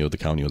 because the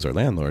county was our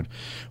landlord,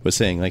 was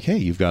saying like, hey,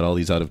 you've got all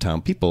these out of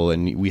town people,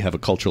 and we have a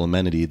cultural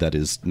amenity that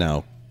is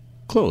now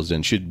closed,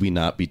 and should we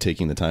not be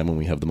taking the time when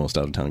we have the most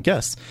out-of-town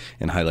guests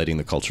and highlighting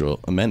the cultural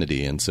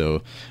amenity? And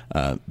so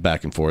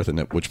back and forth, and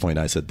at which point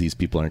I said, these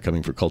people aren't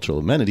coming for cultural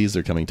amenities,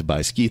 they're coming to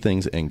buy ski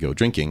things and go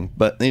drinking.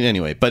 But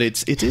anyway,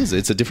 it's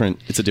a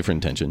different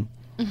intention.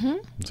 Mm-hmm.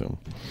 So,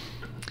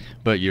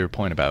 but your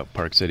point about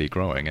Park City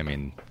growing, I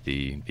mean,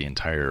 the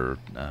entire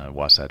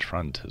Wasatch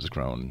Front has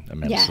grown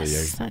immensely.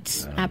 Yes,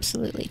 that's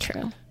absolutely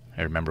true.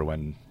 I remember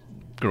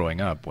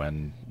growing up,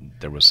 when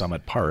there was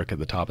Summit Park at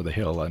the top of the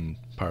hill and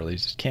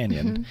Parley's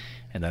Canyon,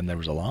 and then there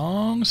was a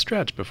long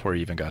stretch before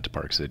you even got to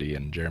Park City,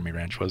 and Jeremy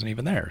Ranch wasn't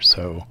even there.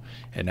 So,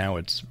 and now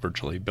it's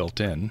virtually built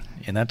in,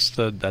 and that's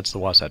the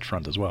Wasatch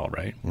Front as well,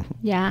 right?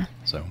 Yeah.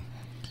 So,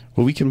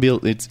 well, we can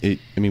build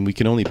we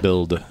can only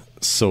build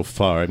so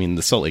far. I mean,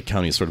 the Salt Lake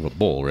County is sort of a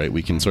bowl, right?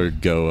 We can sort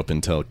of go up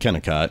until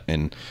Kennecott,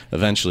 and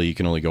eventually you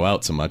can only go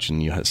out so much,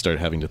 and you start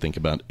having to think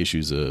about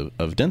issues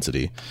of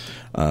density.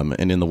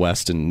 And in the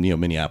West, and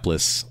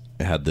Minneapolis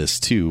had this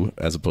too,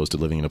 as opposed to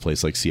living in a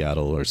place like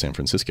Seattle or San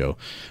Francisco.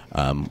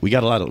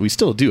 We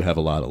still do have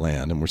a lot of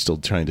land, and we're still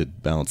trying to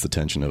balance the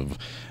tension of,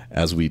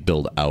 as we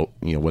build out,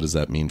 what does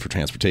that mean for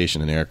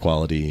transportation and air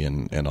quality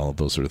and all of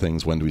those sort of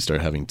things? When do we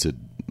start having to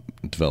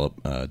develop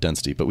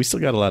density? But we still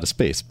got a lot of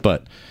space.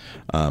 But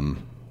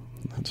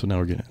so now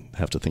we're going to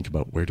have to think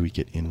about, where do we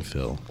get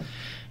infill?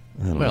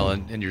 Well,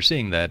 and you're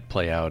seeing that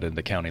play out in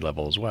the county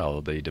level as well.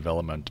 The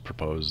development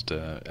proposed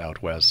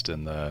out west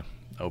in the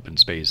open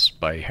space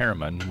by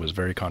Harriman was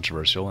very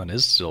controversial, and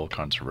is still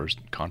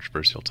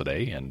controversial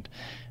today. And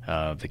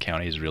the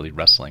county is really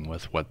wrestling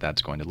with what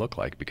that's going to look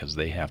like, because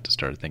they have to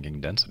start thinking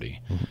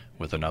density.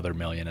 With another 1.5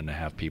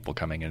 million people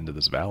coming into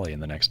this valley in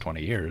the next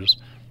 20 years.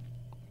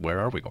 Where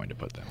are we going to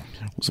put them?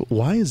 So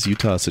why is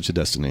Utah such a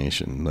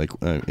destination? Like,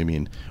 I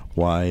mean,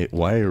 why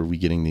are we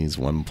getting these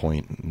 1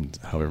 point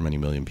however many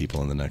million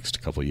people in the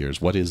next couple of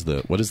years? What is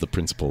the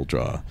principal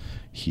draw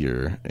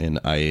here? And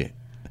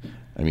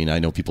I mean, I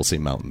know people say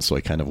mountains, so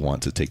I kind of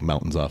want to take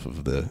mountains off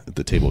of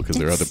the table, because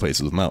there are other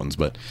places with mountains.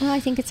 But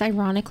I think it's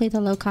ironically the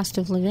low cost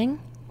of living,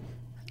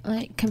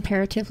 like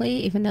comparatively,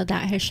 even though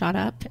that has shot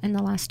up in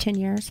the last 10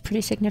 years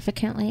pretty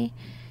significantly.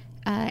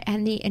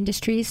 And the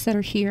industries that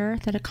are here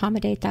that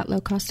accommodate that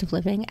low cost of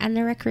living, and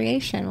the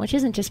recreation, which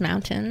isn't just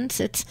mountains.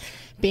 It's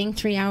being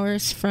 3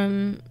 hours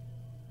from,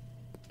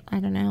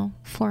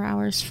 4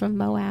 hours from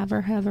Moab,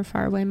 or however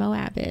far away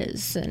Moab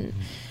is, and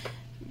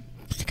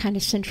kind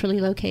of centrally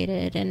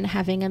located and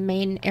having a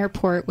main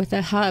airport with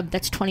a hub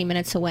that's 20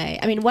 minutes away.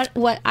 I mean, what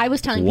I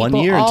was telling people 1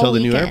 year all until the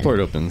weekend, new airport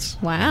opens.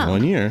 Wow.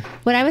 1 year.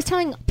 What I was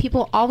telling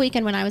people all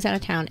weekend when I was out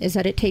of town is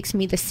that it takes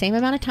me the same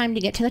amount of time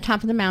to get to the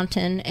top of the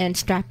mountain and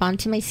strap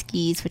onto my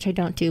skis, which I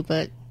don't do,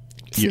 but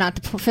it's not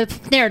the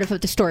narrative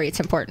of the story.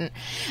 It's important.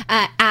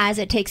 As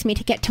it takes me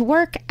to get to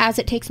work, as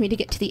it takes me to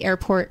get to the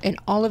airport, and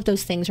all of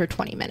those things are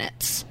 20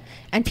 minutes.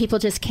 And people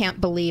just can't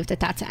believe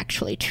that that's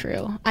actually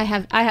true. I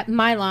have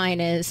my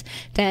line is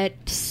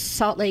that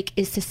Salt Lake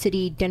is the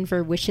city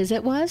Denver wishes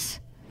it was.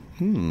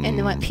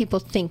 And what people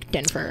think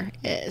Denver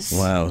is.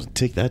 Wow,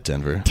 take that,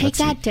 Denver.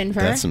 Denver.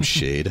 That's some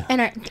shade.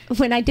 And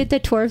when I did the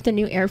tour of the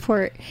new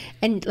airport,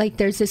 and like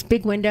there's this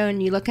big window,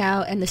 and you look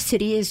out, and the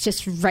city is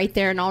just right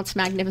there in all its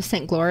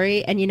magnificent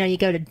glory. And you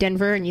go to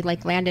Denver, and you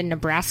like land in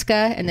Nebraska,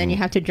 and then you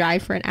have to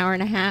drive for an hour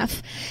and a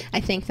half.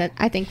 I think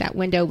that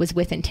window was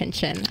with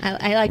intention.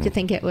 I like to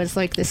think it was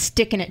like the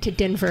sticking it to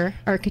Denver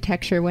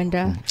architecture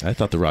window. I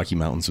thought the Rocky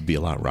Mountains would be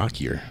a lot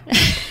rockier.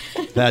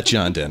 That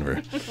John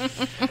Denver.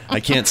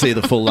 I can't say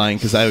the full line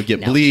because I would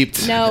get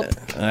bleeped.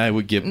 Nope. I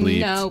would get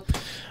bleeped. Nope.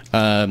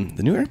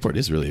 The new airport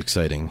is really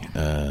exciting.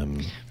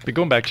 But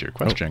going back to your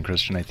question,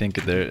 Christian, I think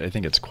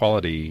it's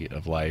quality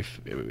of life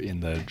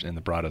in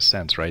the broadest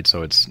sense, right?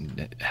 So it's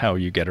how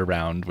you get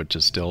around, which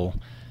is still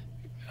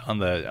on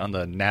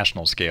the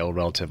national scale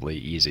relatively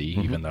easy,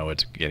 even though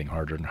it's getting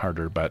harder and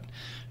harder. But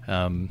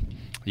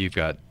you've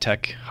got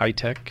high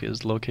tech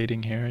is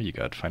locating here. You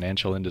got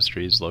financial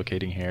industries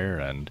locating here,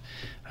 and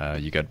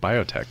you got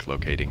biotech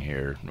locating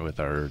here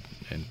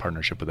in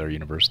partnership with our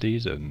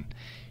universities, and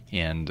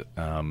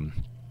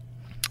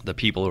the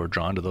people who are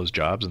drawn to those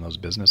jobs and those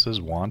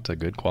businesses want a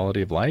good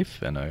quality of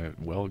life and a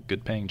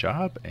good paying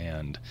job,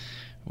 and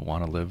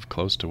want to live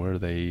close to where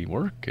they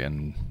work,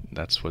 and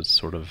that's what's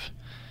sort of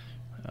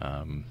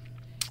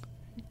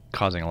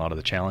causing a lot of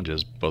the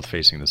challenges, both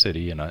facing the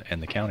city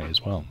and the county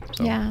as well.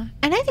 So. Yeah,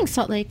 and I think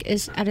Salt Lake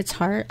is, at its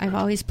heart, I've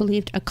always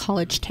believed, a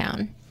college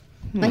town.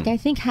 Like, I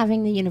think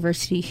having the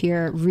university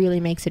here really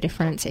makes a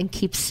difference and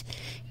keeps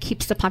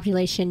the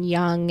population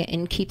young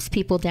and keeps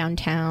people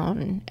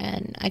downtown.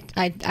 And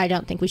I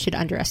don't think we should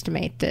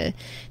underestimate the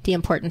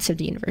importance of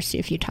the University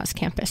of Utah's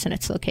campus and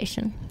its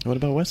location. What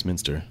about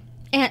Westminster?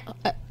 And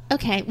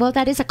okay, well,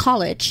 that is a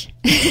college.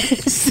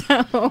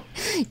 So,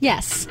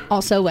 yes,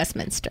 also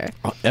Westminster.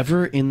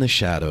 Ever in the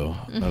shadow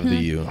of the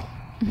U.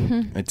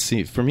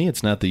 For me,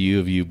 it's not the U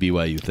of U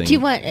BYU thing.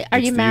 Are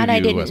you mad I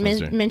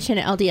didn't mention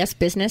LDS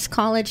Business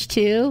College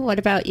too? What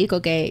about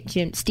Eaglegate,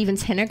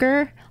 Stevens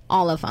Henniger?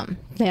 All of them.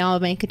 They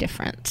all make a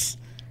difference.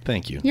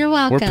 Thank you. You're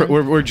welcome.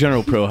 We're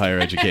general pro higher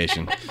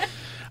education.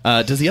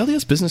 Does the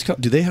LDS Business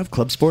College, do they have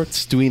club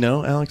sports? Do we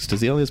know, Alex?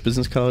 Does the LDS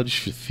Business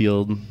College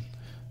field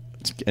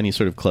any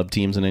sort of club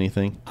teams and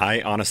anything?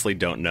 I honestly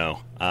don't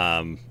know.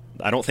 I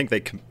don't think they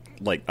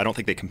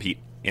compete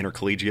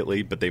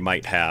intercollegiately, but they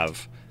might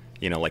have,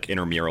 like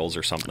intramurals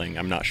or something.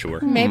 I'm not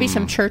sure. Maybe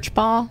some church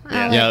ball.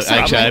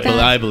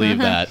 I believe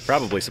that.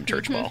 Probably some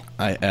church ball.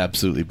 I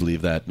absolutely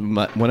believe that.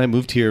 When I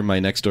moved here, my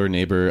next door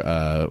neighbor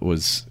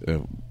was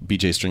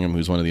BJ Stringham,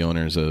 who's one of the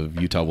owners of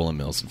Utah Woolen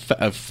Mills.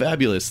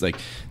 Fabulous. Like,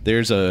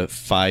 there's a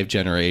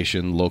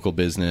 5-generation local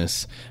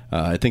business.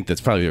 I think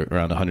that's probably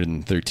around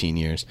 113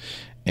 years.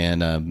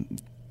 And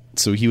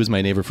so he was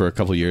my neighbor for a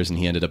couple of years, and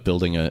he ended up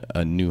building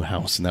a new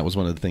house. And that was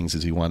one of the things,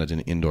 is he wanted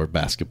an indoor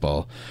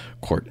basketball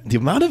court. The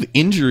amount of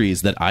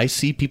injuries that I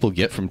see people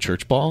get from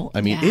church ball,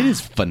 I mean, It is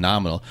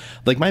phenomenal.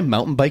 Like, my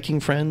mountain biking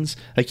friends,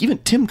 like even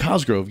Tim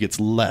Cosgrove gets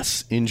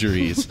less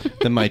injuries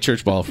than my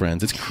church ball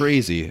friends. It's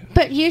crazy.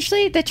 But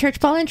usually the church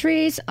ball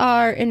injuries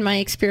are, in my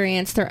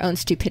experience, their own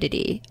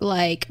stupidity.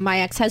 Like, my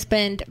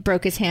ex-husband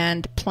broke his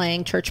hand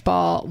playing church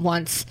ball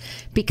once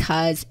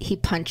because he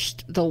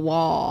punched the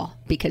wall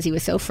because he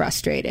was so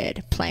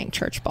frustrated playing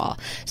church ball.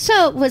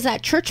 So was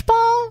that church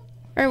ball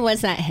or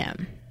was that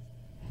him?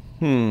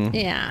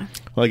 Yeah.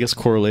 Well, I guess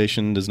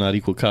correlation does not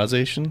equal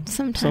causation.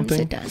 Sometimes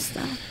it does,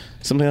 though.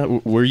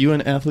 Something. Were you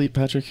an athlete,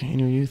 Patrick, in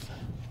your youth?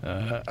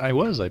 I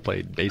was. I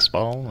played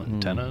baseball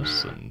and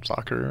tennis and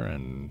soccer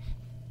and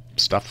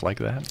stuff like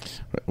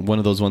that. One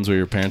of those ones where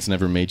your parents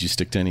never made you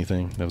stick to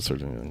anything? That was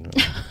sort of...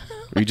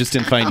 Or you just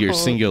didn't find your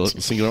singular.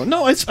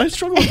 No, I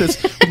struggle with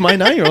this with my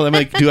 9-year-old. I'm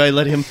like, do I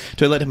let him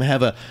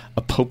have a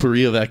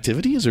potpourri of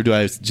activities, or do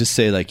I just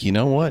say, like, you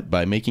know what?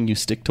 By making you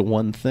stick to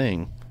one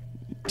thing,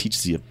 it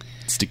teaches you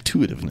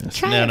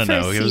stick-to-itiveness.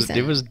 No.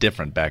 It was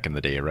different back in the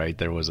day, right?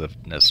 There was a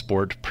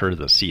sport per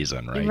the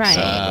season, right?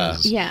 Right.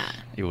 So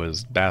it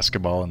was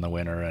basketball in the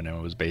winter, and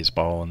it was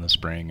baseball in the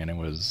spring, and it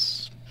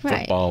was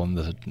football in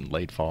the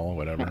late fall, or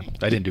whatever. Right.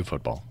 I didn't do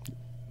football.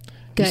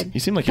 Good. You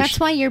seem like that's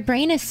why your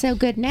brain is so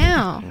good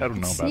now. I don't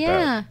know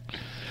about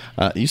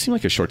that. You seem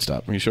like a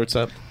shortstop. Were you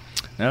shortstop?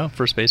 No,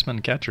 first baseman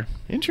and catcher.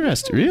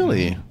 Interesting.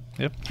 Really?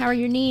 Yep. How are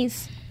your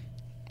knees?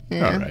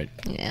 Yeah. All right.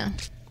 Yeah.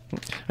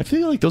 I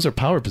feel like those are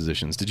power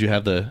positions. Did you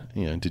have the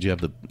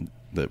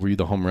were you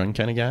the home run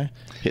kind of guy,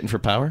 hitting for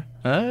power?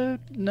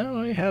 No,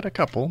 I had a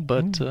couple,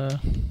 but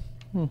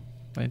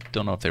I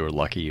don't know if they were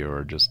lucky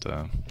or just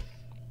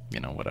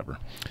whatever.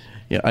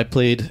 Yeah, I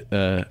played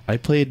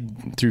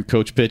through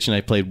Coach Pitch, and I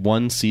played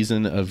one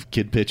season of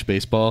Kid Pitch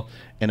baseball,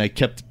 and I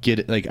kept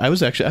getting I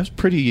was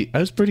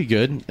pretty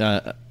good.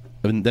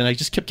 And then I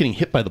just kept getting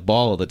hit by the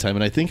ball all the time,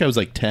 and I think I was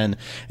like 10,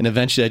 and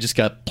eventually I just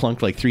got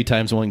plunked like 3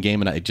 times in one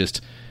game, and I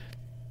just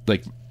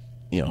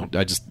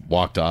I just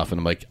walked off, and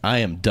I'm like, I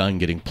am done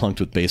getting plunked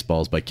with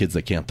baseballs by kids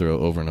that can't throw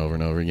over and over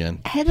and over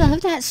again. I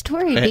love that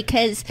story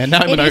because... And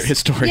now I'm an art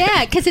historian.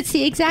 Yeah, because it's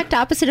the exact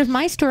opposite of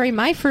my story.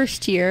 My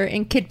first year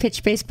in Kid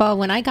Pitch baseball,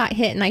 when I got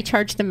hit and I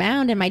charged the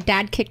mound, and my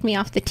dad kicked me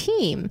off the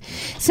team.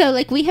 So,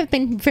 we have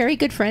been very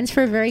good friends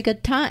for a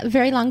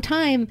very long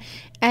time,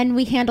 and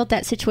we handled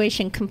that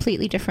situation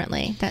completely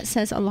differently. That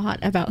says a lot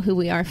about who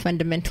we are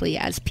fundamentally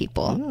as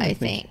people, I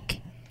think.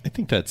 I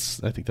think that's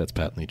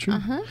patently true.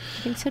 I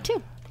think so,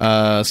 too.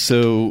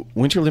 So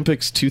Winter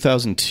Olympics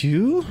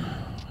 2002.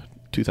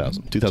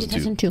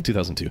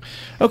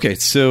 Okay,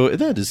 so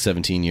that is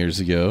 17 years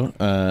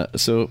ago.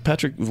 So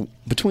Patrick,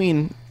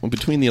 between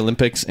the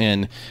Olympics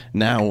and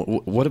now,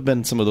 what have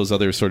been some of those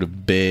other sort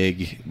of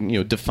big,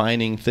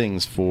 defining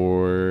things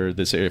for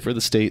this area, for the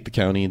state, the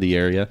county, the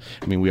area?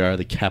 I mean, we are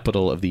the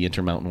capital of the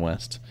Intermountain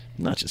West,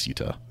 not just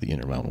Utah, the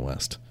Intermountain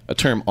West. A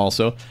term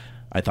also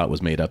I thought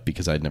was made up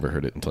because I'd never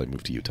heard it until I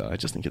moved to Utah. I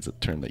just think it's a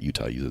term that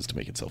Utah uses to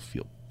make itself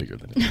feel bigger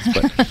than it is.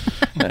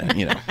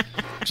 But,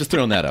 just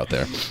throwing that out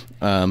there.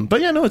 But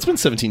yeah, no, it's been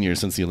 17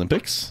 years since the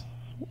Olympics.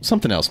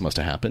 Something else must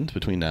have happened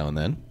between now and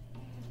then.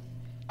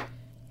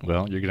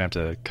 Well, you're going to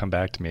have to come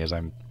back to me as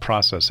I'm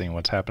processing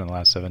what's happened in the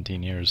last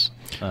 17 years.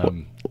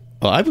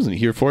 Well, I wasn't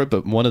here for it,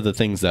 but one of the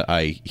things that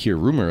I hear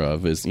rumor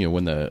of is,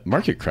 when the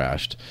market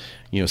crashed,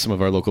 some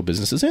of our local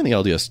businesses and the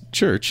LDS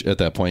Church at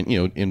that point,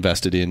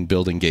 invested in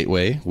building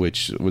Gateway,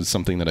 which was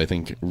something that I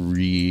think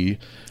redefined.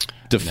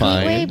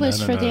 Gateway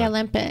was for the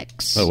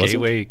Olympics. Oh, was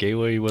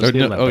Gateway was the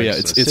Olympics. Oh, yeah,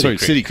 it's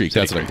City Creek.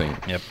 That's what I'm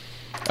thinking. Yep.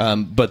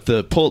 But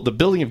the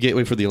building of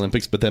Gateway for the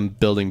Olympics, but then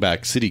building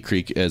back City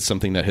Creek as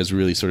something that has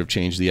really sort of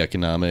changed the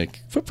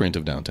economic footprint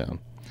of downtown.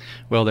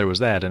 Well, there was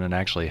that, and it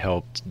actually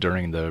helped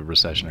during the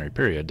recessionary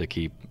period to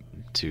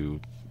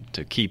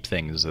keep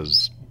things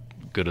as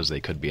good as they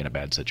could be in a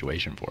bad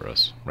situation for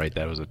us. Right,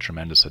 that was a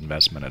tremendous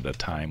investment at a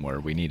time where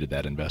we needed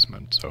that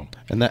investment. So,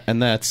 and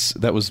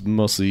that was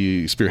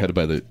mostly spearheaded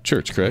by the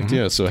church, correct? Mm-hmm.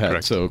 Yeah.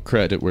 So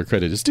credit where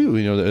credit is due.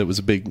 It was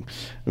a big.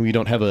 We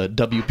don't have a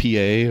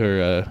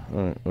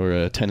WPA or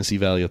a Tennessee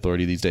Valley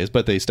Authority these days,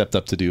 but they stepped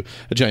up to do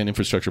a giant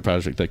infrastructure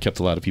project that kept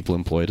a lot of people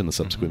employed and the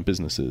subsequent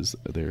businesses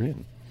they're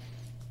in.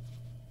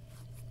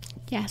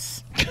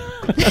 Yes.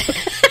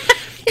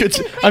 Good.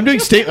 I'm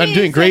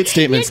doing great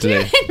statements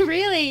today.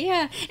 Really,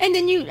 yeah. And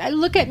then you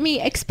look at me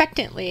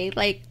expectantly,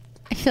 like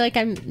I feel like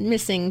I'm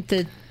missing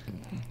the.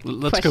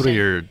 Let's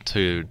question.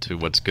 Go to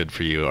what's good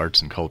for you,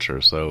 arts and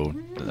culture. So.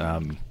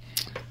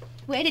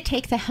 Way to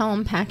take the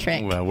helm,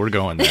 Patrick. Well, we're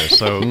going there.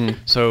 So,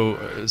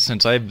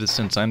 since I'm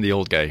the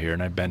old guy here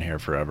and I've been here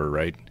forever,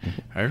 right?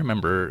 Mm-hmm. I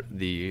remember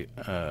the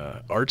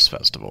Arts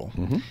Festival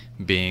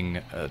being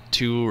a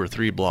 2 or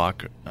 3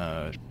 blocked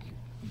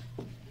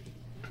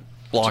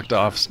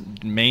off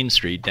Main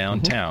Street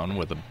downtown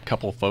with a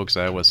couple folks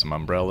out with some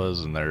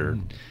umbrellas and they're,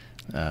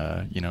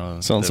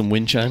 selling some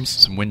wind chimes.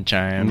 Some wind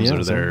chimes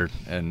are there,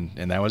 and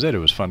that was it. It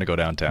was fun to go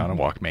downtown and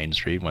walk Main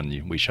Street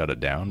when we shut it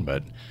down,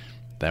 but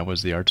that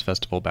was the Arts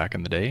Festival back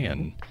in the day,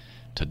 and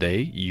today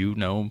you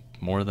know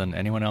more than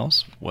anyone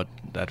else what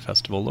that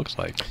festival looks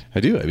like. I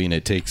do. I mean,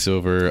 it takes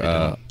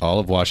over all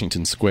of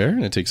Washington Square,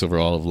 and it takes over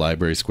all of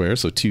Library Square,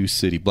 so 2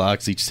 city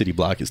blocks. Each city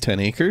block is 10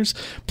 acres,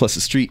 plus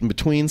a street in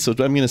between, so I'm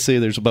going to say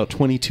there's about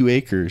 22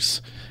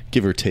 acres,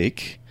 give or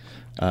take.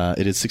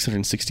 It is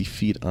 660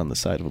 feet on the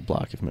side of a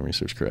block, if memory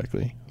serves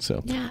correctly.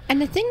 So yeah,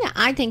 and the thing that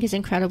I think is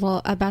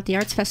incredible about the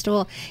Arts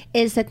Festival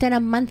is that then a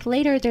month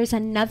later there's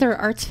another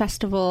Arts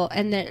Festival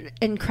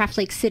in Craft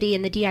Lake City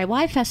and the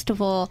DIY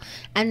Festival,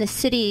 and the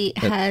city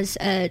has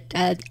an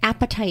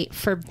appetite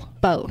for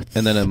both.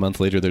 And then a month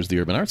later there's the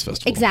Urban Arts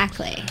Festival.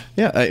 Exactly.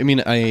 Yeah, I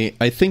mean,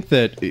 I think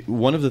that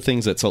one of the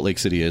things that Salt Lake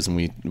City is,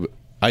 and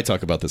I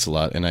talk about this a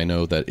lot, and I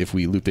know that if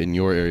we loop in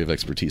your area of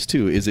expertise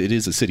too, is it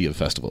is a city of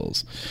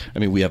festivals. I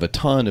mean, we have a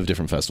ton of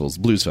different festivals: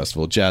 Blues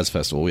Festival, Jazz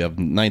Festival. We have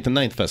 9th and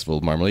 9th Festival,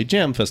 Marmalade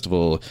Jam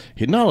Festival,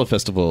 Hidden Hollow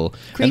Festival,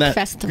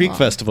 Greek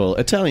Festival,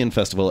 Italian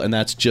Festival, and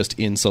that's just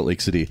in Salt Lake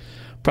City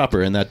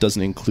proper. And that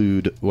doesn't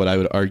include what I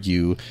would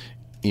argue.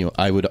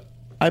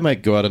 I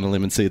might go out on a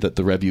limb and say that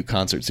the Rebuke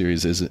Concert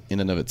Series is in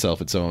and of itself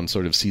its own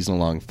sort of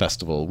season-long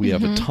festival. We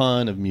have a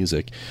ton of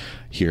music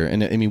here.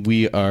 And I mean,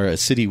 we are a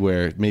city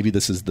where maybe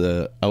this is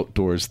the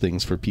outdoors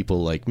things for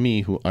people like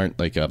me who aren't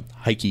like a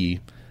hikey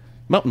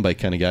mountain bike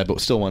kind of guy, but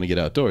still want to get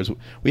outdoors.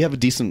 We have a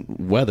decent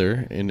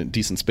weather and a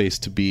decent space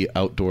to be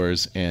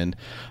outdoors, and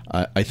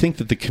I think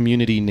that the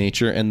community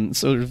nature and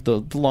sort of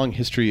the long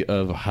history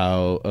of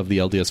the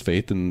LDS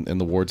faith and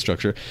the ward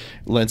structure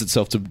lends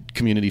itself to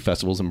community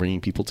festivals and bringing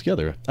people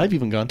together. I've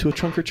even gone to a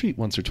trunk or treat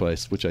once or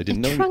twice, which I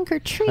didn't know. Trunk or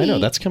treat? I know,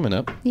 that's coming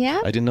up.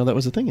 Yeah? I didn't know that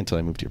was a thing until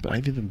I moved here, but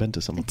I've even been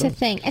to some of those.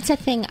 It's a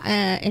thing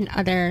in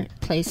other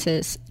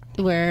places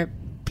where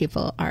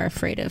people are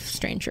afraid of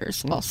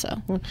strangers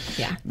also.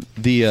 Yeah.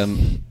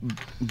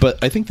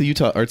 But I think the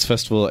Utah Arts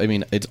Festival, I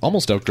mean, it's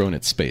almost outgrown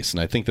its space. And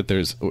I think that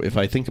if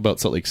I think about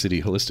Salt Lake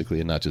City holistically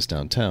and not just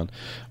downtown,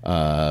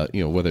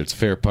 whether it's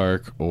Fair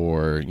Park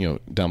or,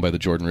 down by the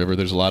Jordan River,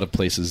 there's a lot of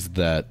places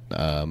that,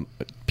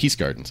 Peace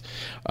Gardens,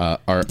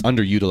 are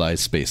underutilized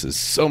spaces.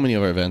 So many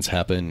of our events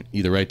happen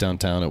either right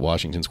downtown at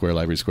Washington Square,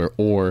 Library Square,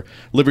 or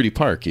Liberty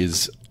Park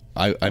is,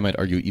 I might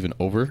argue, even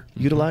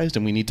overutilized,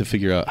 and we need to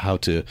figure out how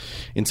to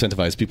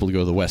incentivize people to go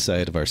to the west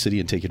side of our city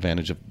and take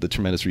advantage of the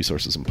tremendous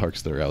resources and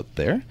parks that are out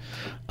there.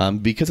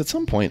 Because at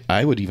some point,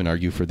 I would even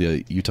argue for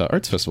the Utah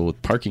Arts Festival,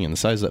 with parking and the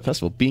size of that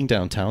festival, being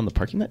downtown, the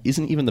parking lot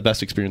isn't even the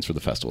best experience for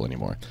the festival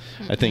anymore.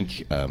 I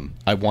think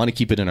I want to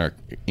keep it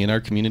in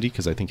our community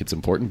because I think it's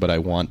important, but I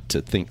want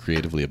to think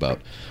creatively about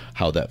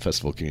how that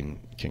festival can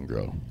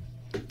grow.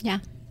 Yeah.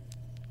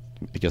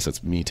 I guess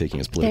that's me taking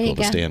as political of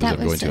a stand as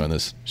I'm going to on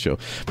this show.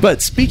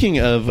 But speaking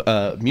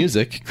of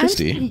music,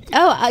 Christy.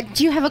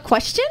 Do you have a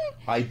question?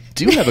 I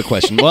do have a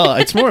question. Well,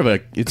 it's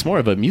more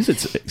of a music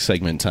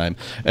segment time.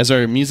 As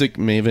our music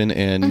maven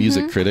and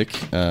music critic,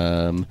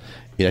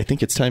 I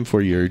think it's time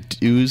for your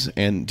do's.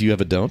 And do you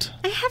have a don't?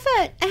 I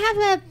have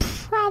a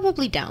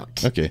probably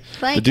don't. Okay.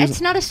 Like,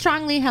 it's not as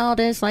strongly held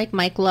as like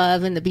Mike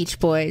Love and the Beach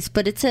Boys,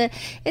 but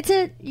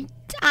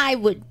I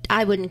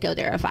wouldn't go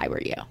there if I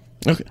were you.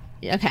 Okay.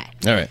 Okay.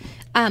 All right.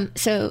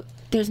 So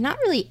there's not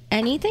really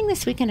anything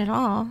this weekend at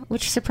all,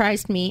 which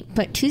surprised me.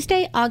 But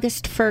Tuesday,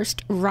 August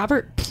 1st,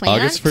 Robert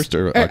Plant. August 1st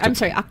or I'm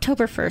sorry,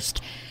 October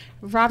 1st.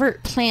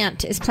 Robert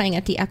Plant is playing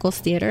at the Eccles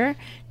Theater.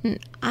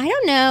 I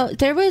don't know.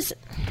 There was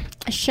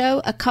a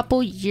show a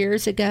couple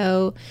years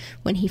ago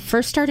when he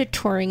first started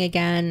touring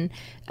again,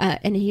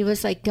 and he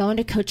was like going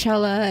to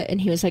Coachella, and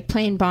he was like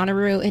playing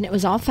Bonnaroo, and it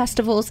was all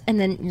festivals. And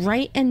then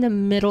right in the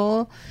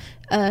middle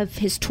of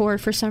his tour,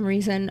 for some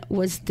reason,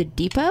 was the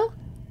Depot.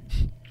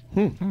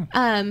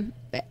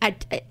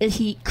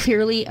 He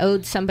clearly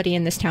owed somebody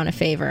in this town a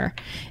favor,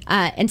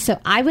 and so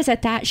I was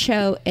at that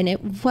show, and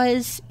it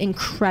was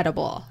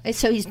incredible.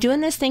 So he's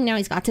doing this thing now.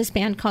 He's got this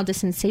band called the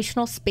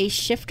Sensational Space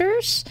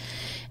Shifters,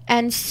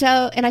 and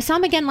I saw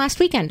him again last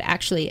weekend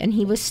actually, and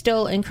he was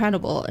still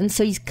incredible. And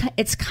so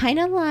it's kind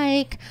of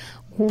like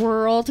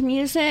world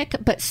music,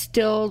 but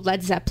still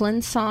Led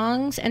Zeppelin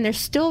songs, and they're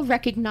still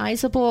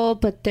recognizable,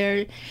 but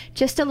they're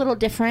just a little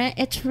different.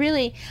 It's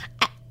really,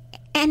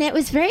 and it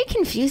was very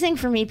confusing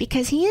for me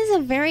because he is a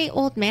very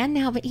old man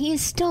now, but he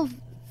is still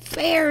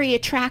very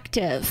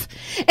attractive,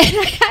 and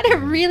I had a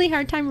really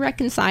hard time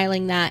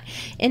reconciling that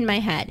in my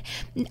head.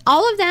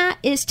 All of that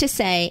is to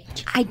say,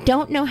 I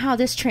don't know how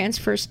this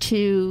transfers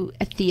to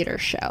a theater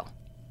show.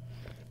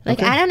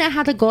 Like, I don't know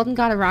how the Golden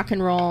God of Rock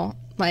and Roll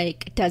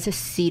does a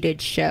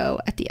seated show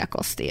at the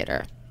Eccles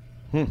Theater.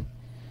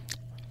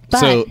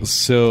 But,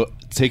 so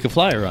take a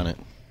flyer on it.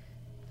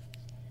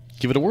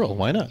 Give it a whirl.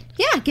 Why not?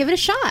 Yeah, give it a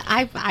shot.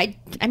 I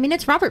mean,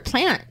 it's Robert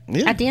Plant.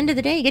 Yeah. At the end of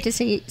the day, you get to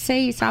say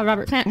you saw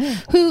Robert Plant,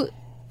 who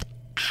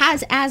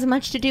has as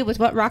much to do with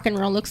what rock and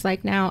roll looks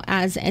like now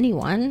as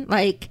anyone.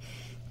 Like,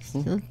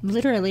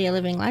 literally a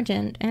living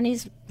legend, and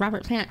he's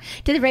Robert Plant.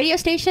 Did the radio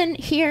station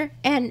here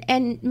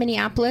and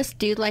Minneapolis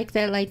do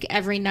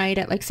every night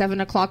at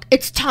 7:00?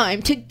 It's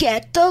time to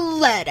get the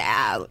lead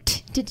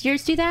out. Did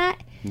yours do that?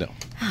 No.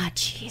 Ah,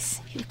 jeez,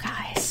 you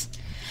guys.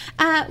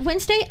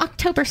 Wednesday,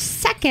 October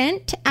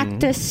 2nd, at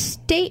the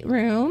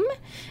Stateroom,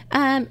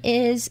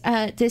 is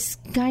this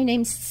guy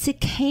named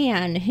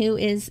Sikan, who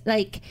is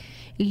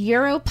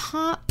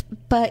Europop,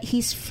 but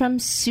he's from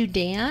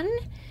Sudan.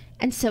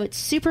 And so it's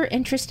super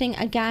interesting,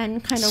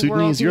 again, kind of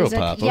Sudanese world music.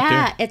 Europop, okay.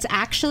 Yeah, it's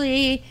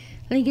actually,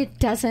 it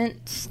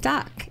doesn't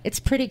stuck. It's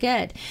pretty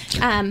good.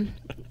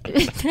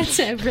 That's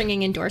a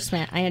ringing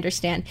endorsement, I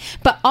understand.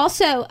 But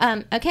also,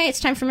 okay, it's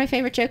time for my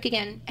favorite joke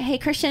again. Hey,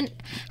 Christian,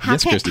 how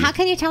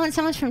can you tell when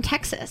someone's from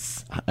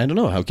Texas? I don't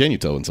know. How can you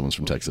tell when someone's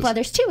from Texas? Well,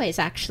 there's two ways,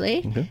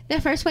 actually. Okay. The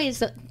first way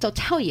is they'll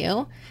tell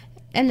you.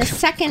 And the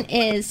second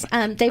is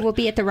they will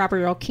be at the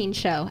Robert Earl Keen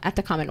Show at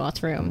the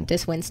Commonwealth Room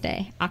this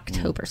Wednesday,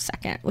 October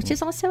 2nd, which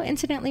is also,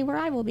 incidentally, where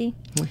I will be.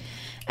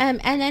 And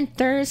then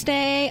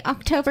Thursday,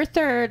 October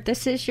 3rd,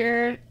 this is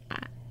your...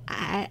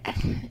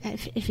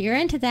 if you're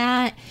into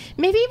that,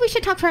 maybe we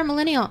should talk for a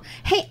millennial.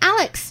 Hey,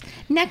 Alex,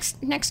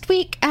 next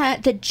week,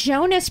 the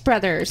Jonas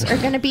Brothers are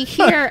going to be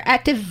here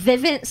at the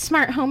Vivint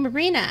Smart Home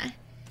Arena.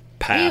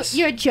 Pass.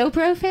 You a Joe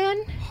Bro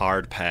fan?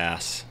 Hard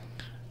pass.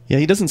 Yeah,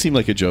 he doesn't seem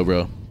like a Joe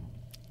Bro.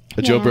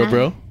 Joe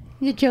Bro?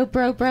 The Joe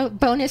Bro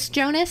bonus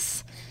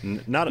Jonas?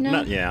 No.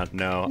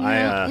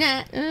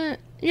 The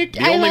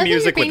only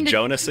music with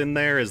Jonas in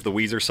there is the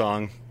Weezer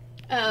song.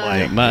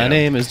 My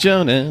name is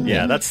Jonas.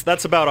 Yeah,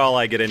 that's about all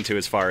I get into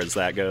as far as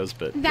that goes.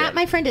 But that,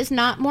 my friend, is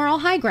not moral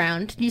high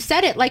ground. You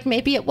said it like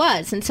maybe it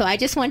was, and so I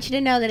just want you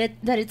to know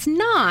that it's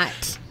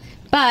not.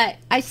 But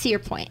I see your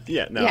point.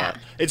 Yeah,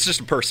 it's just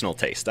a personal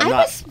taste. I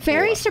was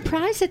very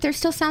surprised that they're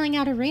still selling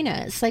out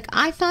arenas.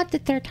 I thought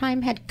that their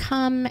time had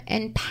come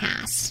and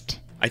passed.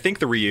 I think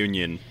the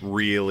reunion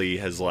really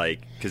has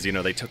because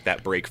they took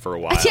that break for a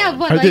while. Yeah,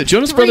 what, Are the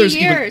Jonas 3 Brothers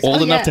years? even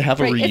old enough to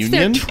have a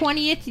reunion? It's their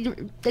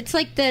 20th. It's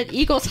like the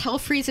Eagles' Hell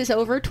Freezes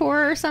Over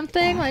tour or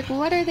something. Like,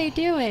 what are they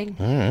doing?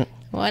 All right.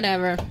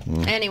 Whatever.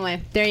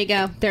 Anyway, there you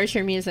go. There's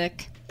your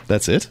music.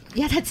 That's it?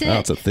 Yeah, that's it. Oh,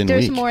 it's a thin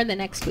There's week. more the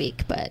next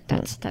week, but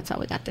that's all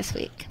we got this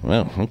week.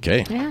 Well,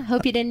 okay. Yeah,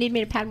 hope you didn't need me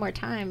to pad more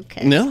time.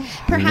 'Cause No.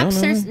 Perhaps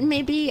No. there's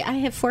maybe I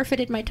have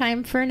forfeited my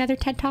time for another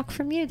TED Talk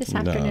from you this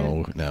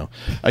afternoon. No.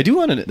 I do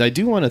want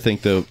to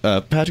think though,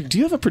 Patrick. Do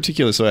you have a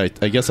particular? So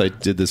I guess I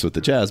did this with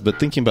the jazz, but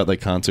thinking about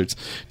concerts,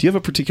 do you have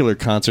a particular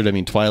concert? I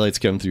mean, Twilight's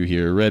come through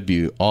here, Red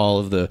Butte, all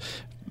of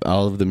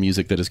the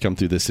music that has come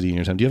through this city in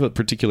your time. Do you have a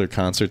particular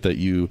concert that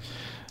you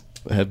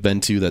have been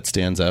to that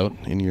stands out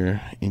in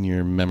your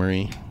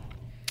memory?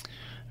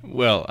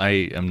 Well, I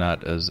am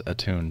not as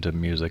attuned to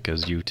music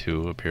as you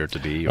two appear to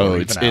be, Oh, or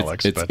it's even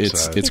Alex.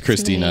 it's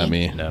Christy, me. not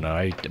me. No.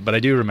 But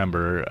I do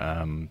remember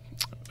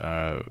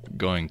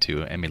going to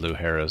Emmylou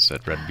Harris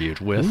at Red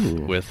Butte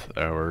with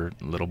our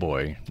little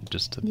boy,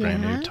 just a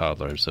brand new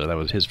toddler. So that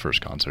was his first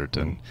concert,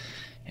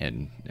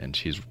 and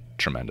she's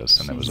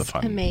tremendous, and it was a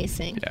fun,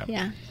 amazing. Yeah.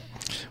 Yeah.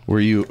 Were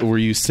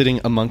you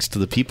sitting amongst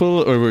the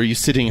people, or were you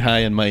sitting high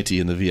and mighty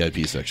in the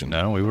VIP section?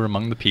 No, we were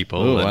among the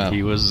people, Oh, and wow.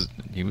 he was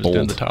Bold.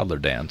 doing the toddler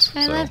dance.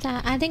 I so. love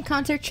that. I think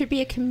concerts should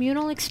be a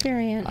communal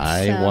experience.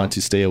 I want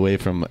to stay away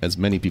from as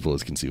many people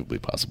as conceivably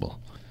possible.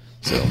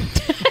 So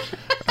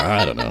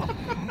I don't know.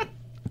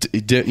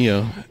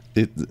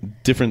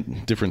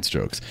 Different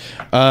strokes.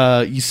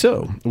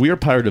 So we are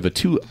part of a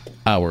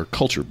 2-hour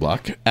culture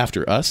block.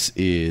 After us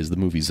is the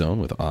Movie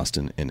Zone with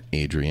Austin and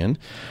Adrian.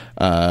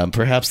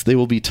 Perhaps they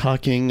will be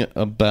talking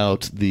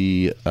about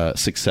the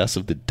success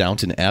of the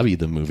Downton Abbey,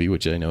 the movie,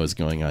 which I know is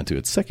going on to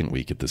its second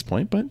week at this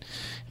point. But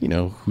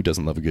who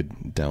doesn't love a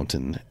good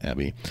Downton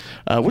Abbey?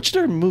 What should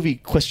our movie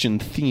question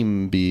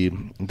theme be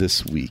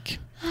this week?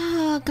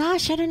 Oh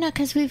gosh, I don't know,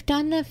 because we've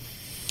done the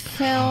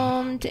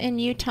filmed in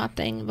Utah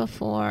thing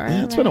before.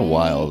 Yeah, it's been a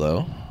while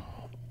though.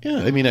 Yeah,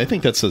 I mean, I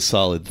think that's a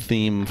solid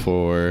theme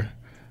for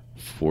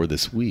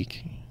this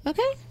week.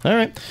 Okay. All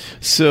right.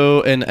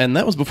 So, and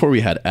that was before we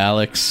had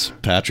Alex.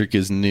 Patrick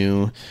is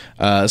new.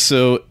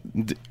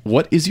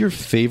 What is your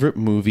favorite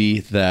movie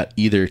that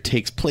either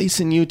takes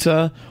place in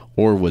Utah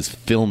or was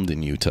filmed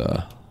in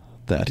Utah?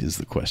 That is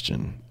the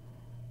question.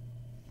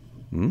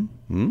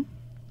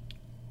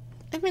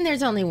 I mean,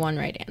 there's only one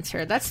right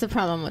answer. That's the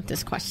problem with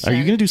this question. Are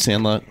you going to do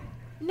Sandlot?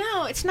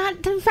 No, it's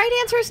not. The right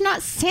answer is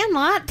not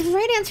Sandlot. The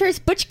right answer is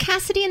Butch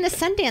Cassidy and the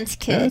Sundance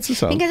Kid. Yeah, that's a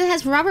solid. Because it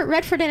has Robert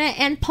Redford in it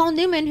and Paul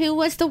Newman, who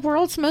was the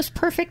world's most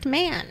perfect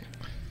man.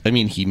 I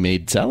mean, he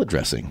made salad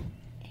dressing.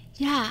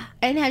 Yeah.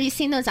 And have you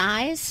seen those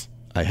eyes?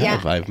 I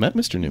have. Yeah. I've met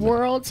Mr. Newman.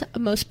 World's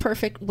most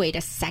perfect. Wait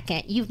a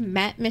second. You've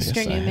met Mr.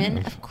 Yes, I Newman?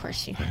 have. Of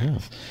course you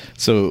have.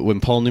 So when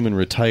Paul Newman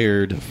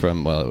retired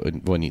from,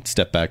 when he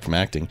stepped back from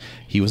acting,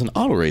 he was an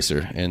auto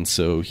racer, and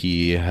so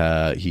he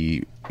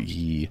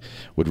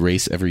would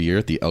race every year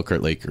at the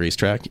Elkhart Lake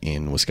Racetrack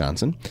in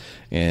Wisconsin.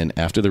 And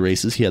after the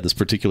races, he had this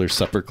particular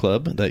supper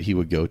club that he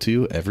would go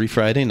to every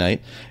Friday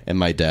night. And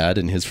my dad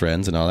and his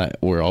friends and all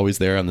that were always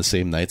there on the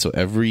same night. So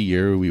every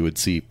year we would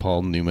see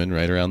Paul Newman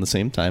right around the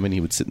same time, and he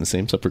would sit in the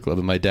same supper club.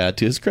 And my dad,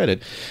 to his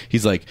credit,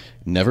 he's like,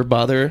 never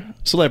bother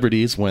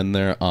celebrities when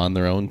they're on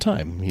their own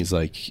time. He's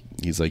like,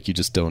 you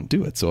just don't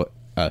do it. So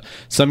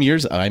some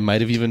years I might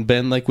have even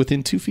been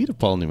within 2 feet of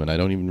Paul Newman. I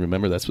don't even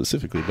remember that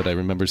specifically, but I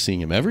remember seeing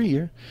him every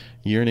year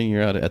in and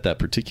year out at that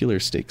particular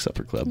steak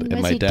supper club. Was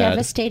and my he dad,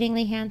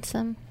 devastatingly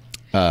handsome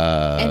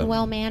and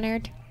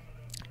well-mannered?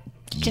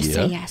 Just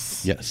say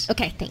yes. Yes.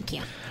 Okay, thank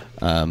you.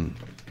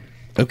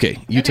 Okay,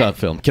 Utah Okay.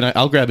 film.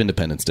 I'll grab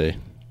Independence Day.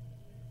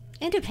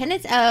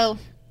 Independence? Oh,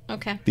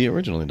 okay. The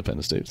original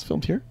Independence Day was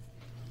filmed here.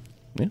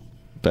 Yeah.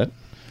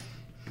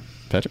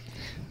 Patrick?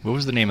 What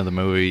was the name of the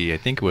movie? I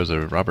think it was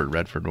a Robert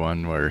Redford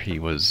one where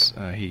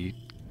he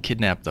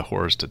kidnapped the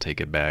horse to take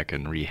it back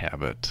and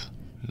rehab it.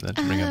 Does that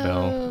ring a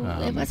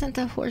bell? It wasn't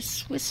the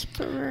Horse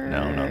Whisperer.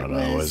 No.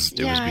 It was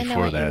I know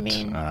before what you that.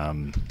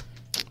 mean.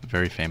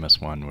 Very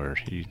famous one where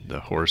the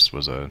horse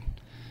was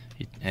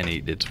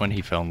it's when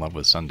he fell in love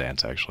with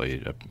Sundance.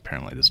 Actually,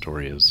 apparently the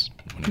story is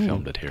when he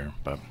filmed it here,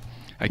 but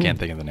I can't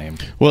think of the name.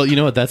 Well, you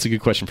know what? That's a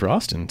good question for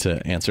Austin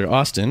to answer.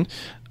 Austin,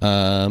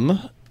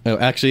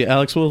 actually,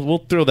 Alex, we'll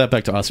throw that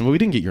back to Austin. But we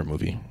didn't get your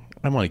movie.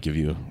 I want to give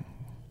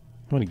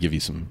you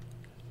some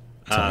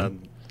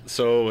time.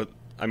 So,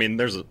 I mean,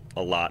 there's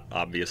a lot,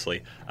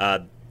 obviously.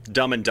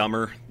 Dumb and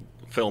Dumber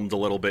filmed a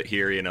little bit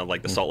here.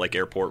 The Salt Lake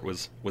Airport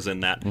was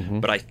in that.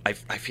 But I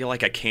feel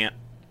like I can't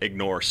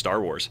ignore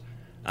Star Wars.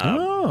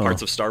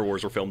 Parts of Star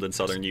Wars were filmed in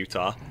southern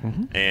Utah,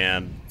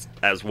 and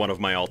as one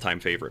of my all-time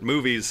favorite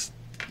movies,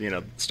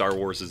 Star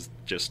Wars is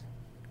just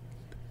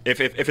if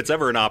it's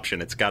ever an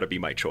option, it's got to be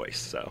my choice.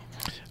 So,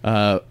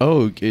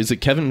 is it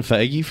Kevin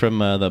Feige from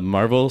the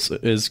Marvels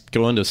is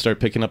going to start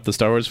picking up the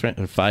Star Wars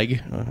Feige,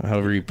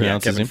 however you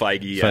pronounce his name?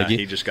 Feige.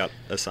 He just got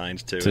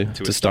assigned to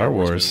a Star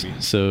Wars. movie.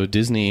 So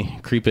Disney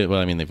creeping. Well,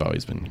 I mean, they've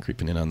always been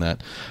creeping in on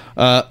that.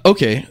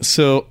 Okay,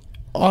 so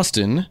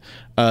Austin,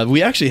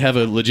 we actually have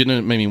a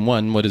legitimate,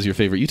 one, what is your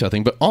favorite Utah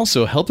thing? But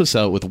also help us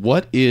out with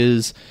what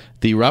is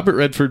the Robert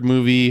Redford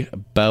movie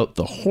about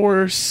the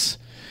horse?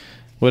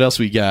 What else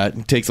we got?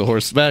 He takes a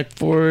horse back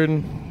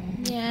forward.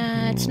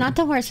 Yeah, it's not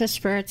the Horse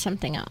Whisperer, it's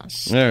something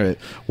else. All right.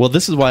 Well,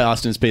 this is why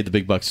Austin has paid the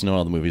big bucks to know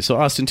all the movies. So,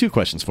 Austin, 2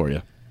 questions for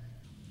you.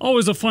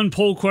 Always a fun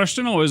poll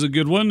question, always a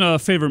good one.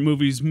 Favorite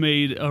movies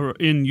made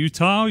in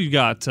Utah? You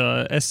got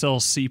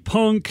SLC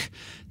Punk,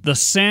 The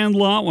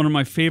Sandlot, one of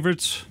my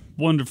favorites.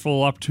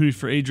 Wonderful opportunity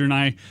for Adrian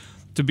and I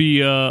to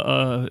be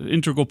an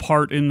integral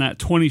part in that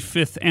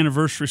 25th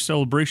anniversary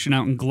celebration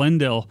out in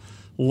Glendale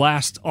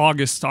last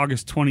August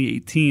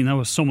 2018. That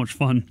was so much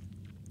fun.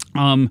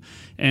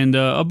 And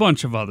a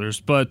bunch of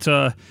others. But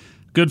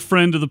good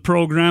friend of the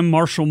program,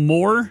 Marshall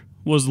Moore,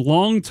 was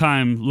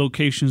longtime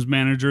locations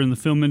manager in the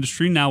film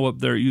industry, now up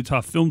there at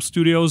Utah Film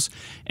Studios,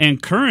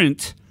 and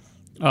current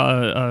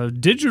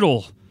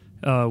digital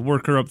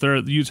worker up there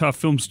at the Utah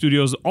Film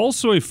Studios,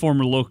 also a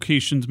former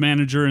locations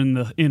manager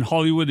in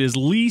Hollywood, is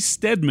Lee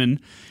Stedman,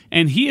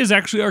 and he is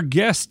actually our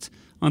guest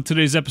on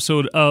today's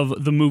episode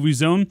of The Movie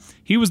Zone.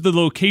 He was the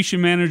location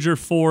manager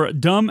for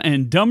Dumb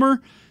and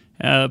Dumber,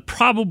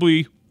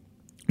 probably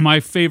my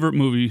favorite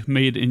movie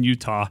made in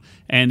Utah,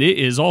 and it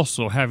is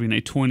also having a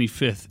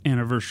 25th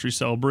anniversary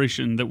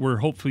celebration that we're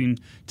hoping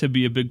to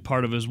be a big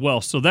part of as well.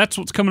 So that's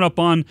what's coming up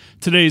on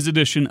today's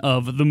edition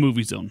of The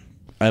Movie Zone.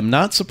 I'm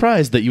not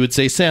surprised that you would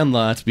say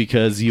Sandlot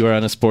because you are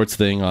on a sports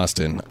thing,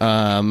 Austin.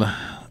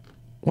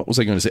 What was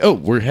I going to say? Oh,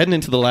 we're heading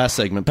into the last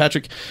segment.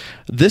 Patrick,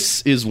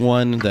 this is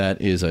one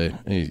that is a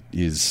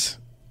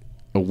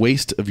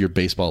waste of your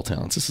baseball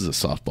talents. This is a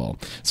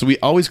softball. So we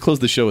always close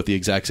the show with the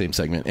exact same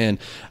segment. And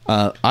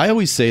I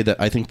always say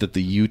that I think that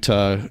the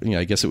Utah,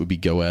 I guess it would be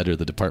GOED or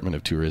the Department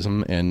of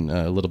Tourism, and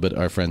a little bit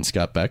our friend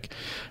Scott Beck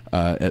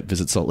at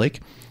Visit Salt Lake,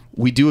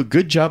 we do a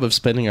good job of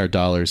spending our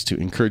dollars to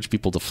encourage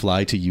people to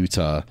fly to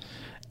Utah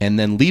and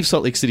then leave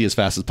Salt Lake City as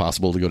fast as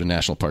possible to go to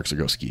national parks or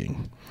go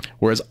skiing.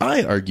 Whereas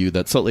I argue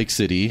that Salt Lake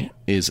City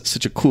is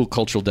such a cool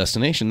cultural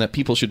destination that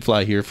people should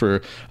fly here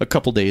for a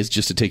couple days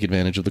just to take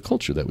advantage of the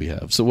culture that we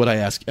have. So what I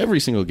ask every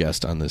single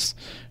guest on this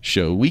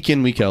show, week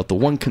in, week out, the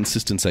one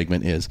consistent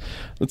segment is,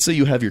 let's say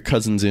you have your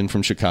cousins in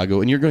from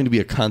Chicago and you're going to be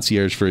a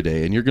concierge for a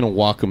day and you're going to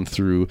walk them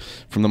through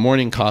from the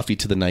morning coffee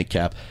to the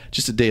nightcap,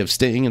 just a day of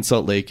staying in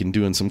Salt Lake and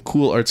doing some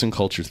cool arts and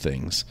culture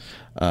things.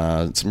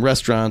 Some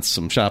restaurants,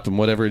 some shopping,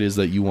 whatever it is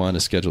that you want to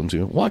schedule them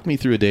to. Walk me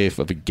through a day of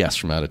a guest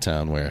from out of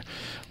town where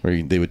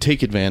they would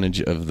take advantage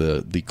of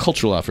the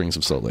cultural offerings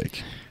of Salt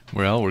Lake.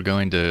 Well, we're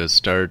going to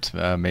start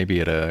maybe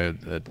at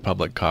a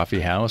public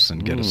coffee house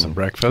and get us some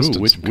breakfast. Ooh,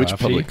 which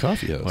public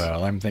coffee house?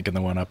 Well, I'm thinking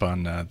the one up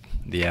on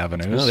the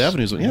Avenues. Oh, the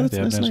Avenues one. Yeah,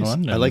 that's nice.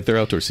 One. I like their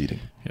outdoor seating.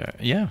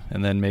 Yeah.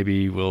 And then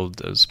maybe we'll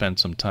spend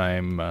some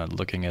time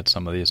looking at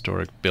some of the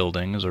historic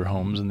buildings or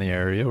homes in the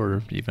area,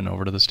 or even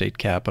over to the state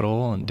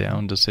capitol and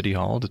down to City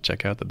Hall to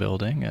check out the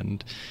building,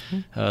 and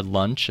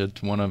lunch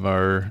at one of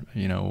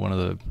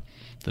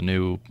the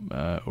new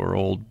or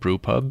old brew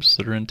pubs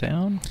that are in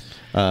town.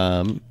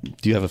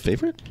 Do you have a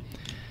favorite?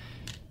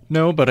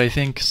 No, but I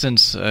think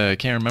since I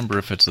can't remember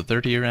if it's the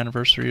 30-year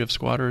anniversary of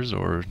Squatters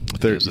or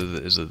is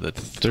it the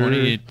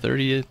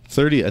 30th?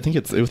 30. I think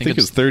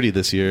it's 30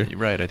 this year.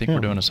 Right. I think we're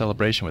doing a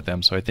celebration with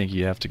them, so I think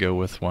you have to go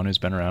with one who's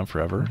been around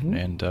forever. Mm-hmm.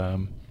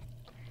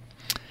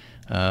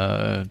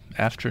 And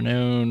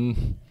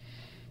afternoon,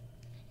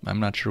 I'm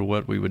not sure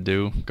what we would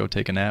do. Go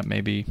take a nap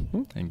maybe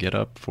and get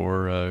up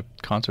for a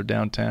concert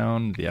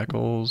downtown, the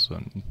Eccles,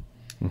 and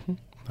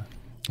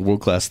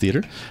world-class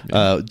theater.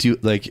 Do you,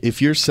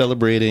 if you're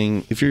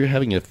celebrating, if you're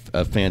having a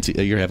fancy,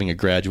 you're having a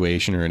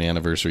graduation or an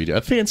anniversary,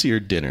 a fancier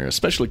dinner, a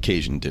special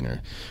occasion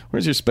dinner,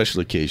 where's your special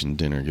occasion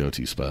dinner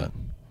go-to spot?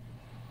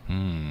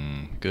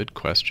 Good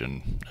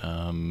question.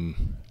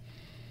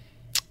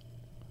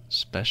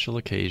 Special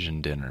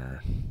occasion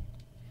dinner.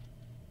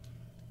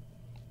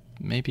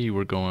 Maybe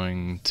we're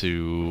going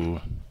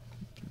to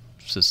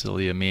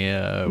Cecilia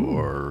Mia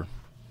or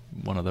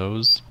one of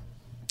those.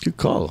 Good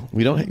call.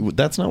 We don't.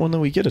 That's not one that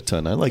we get a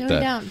ton. I like that.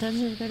 We don't.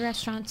 Those are good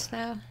restaurants,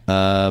 though.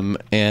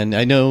 And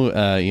I know,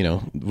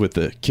 with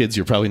the kids,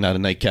 you're probably not a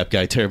nightcap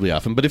guy terribly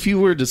often. But if you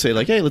were to say,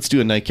 hey, let's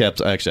do a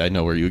nightcap, actually, I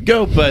know where you would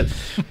go. But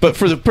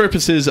for the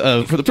purposes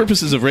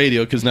of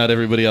radio, because not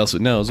everybody else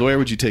knows, where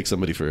would you take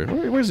somebody for?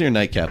 Where's your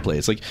nightcap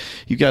place?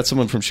 You got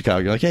someone from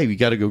Chicago. You're hey, we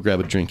got to go grab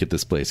a drink at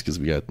this place because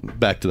we got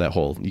back to that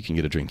whole you can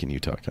get a drink in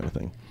Utah kind of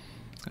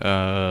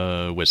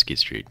thing. Whiskey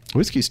Street.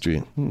 Whiskey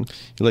Street. You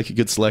like a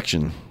good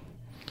selection.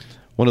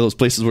 One of those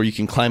places where you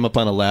can climb up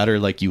on a ladder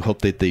like you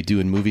hope that they do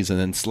in movies and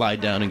then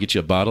slide down and get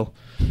you a bottle.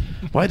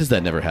 Why does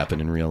that never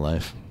happen in real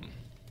life?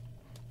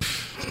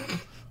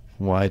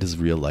 Why does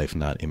real life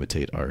not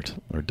imitate art?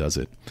 Or does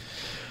it?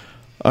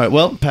 All right,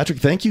 well, Patrick,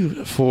 thank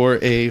you for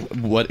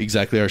what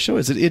exactly our show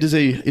is. It is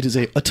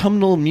a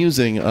autumnal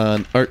musing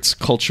on arts,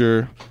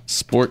 culture,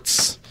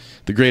 sports,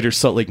 the greater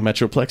Salt Lake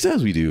Metroplex,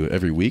 as we do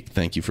every week.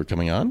 Thank you for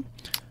coming on.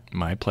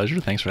 My pleasure.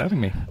 Thanks for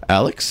having me.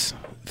 Alex,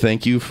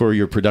 thank you for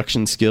your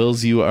production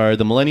skills. You are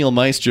the millennial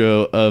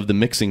maestro of the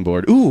mixing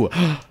board. Ooh,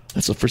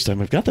 That's the first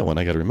time I've got that one.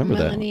 I got to remember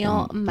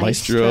Millennial that.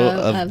 Maestro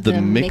of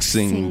the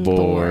mixing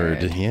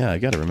board. Yeah, I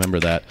got to remember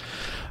that.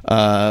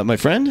 My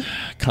friend,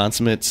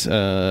 consummate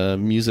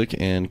music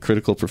and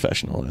critical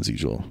professional, as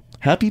usual.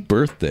 Happy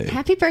birthday.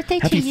 Happy birthday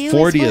to you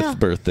Happy 40th as well.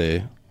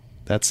 birthday.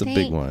 That's a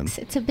big one.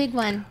 It's a big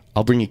one.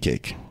 I'll bring you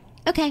cake.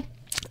 Okay.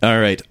 All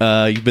right.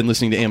 You've been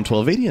listening to AM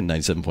 1280 and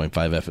 97.5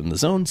 FM The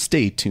Zone.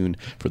 Stay tuned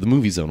for the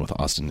Movie Zone with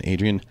Austin and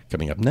Adrian.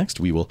 Coming up next,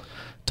 we will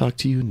talk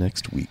to you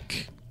next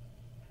week.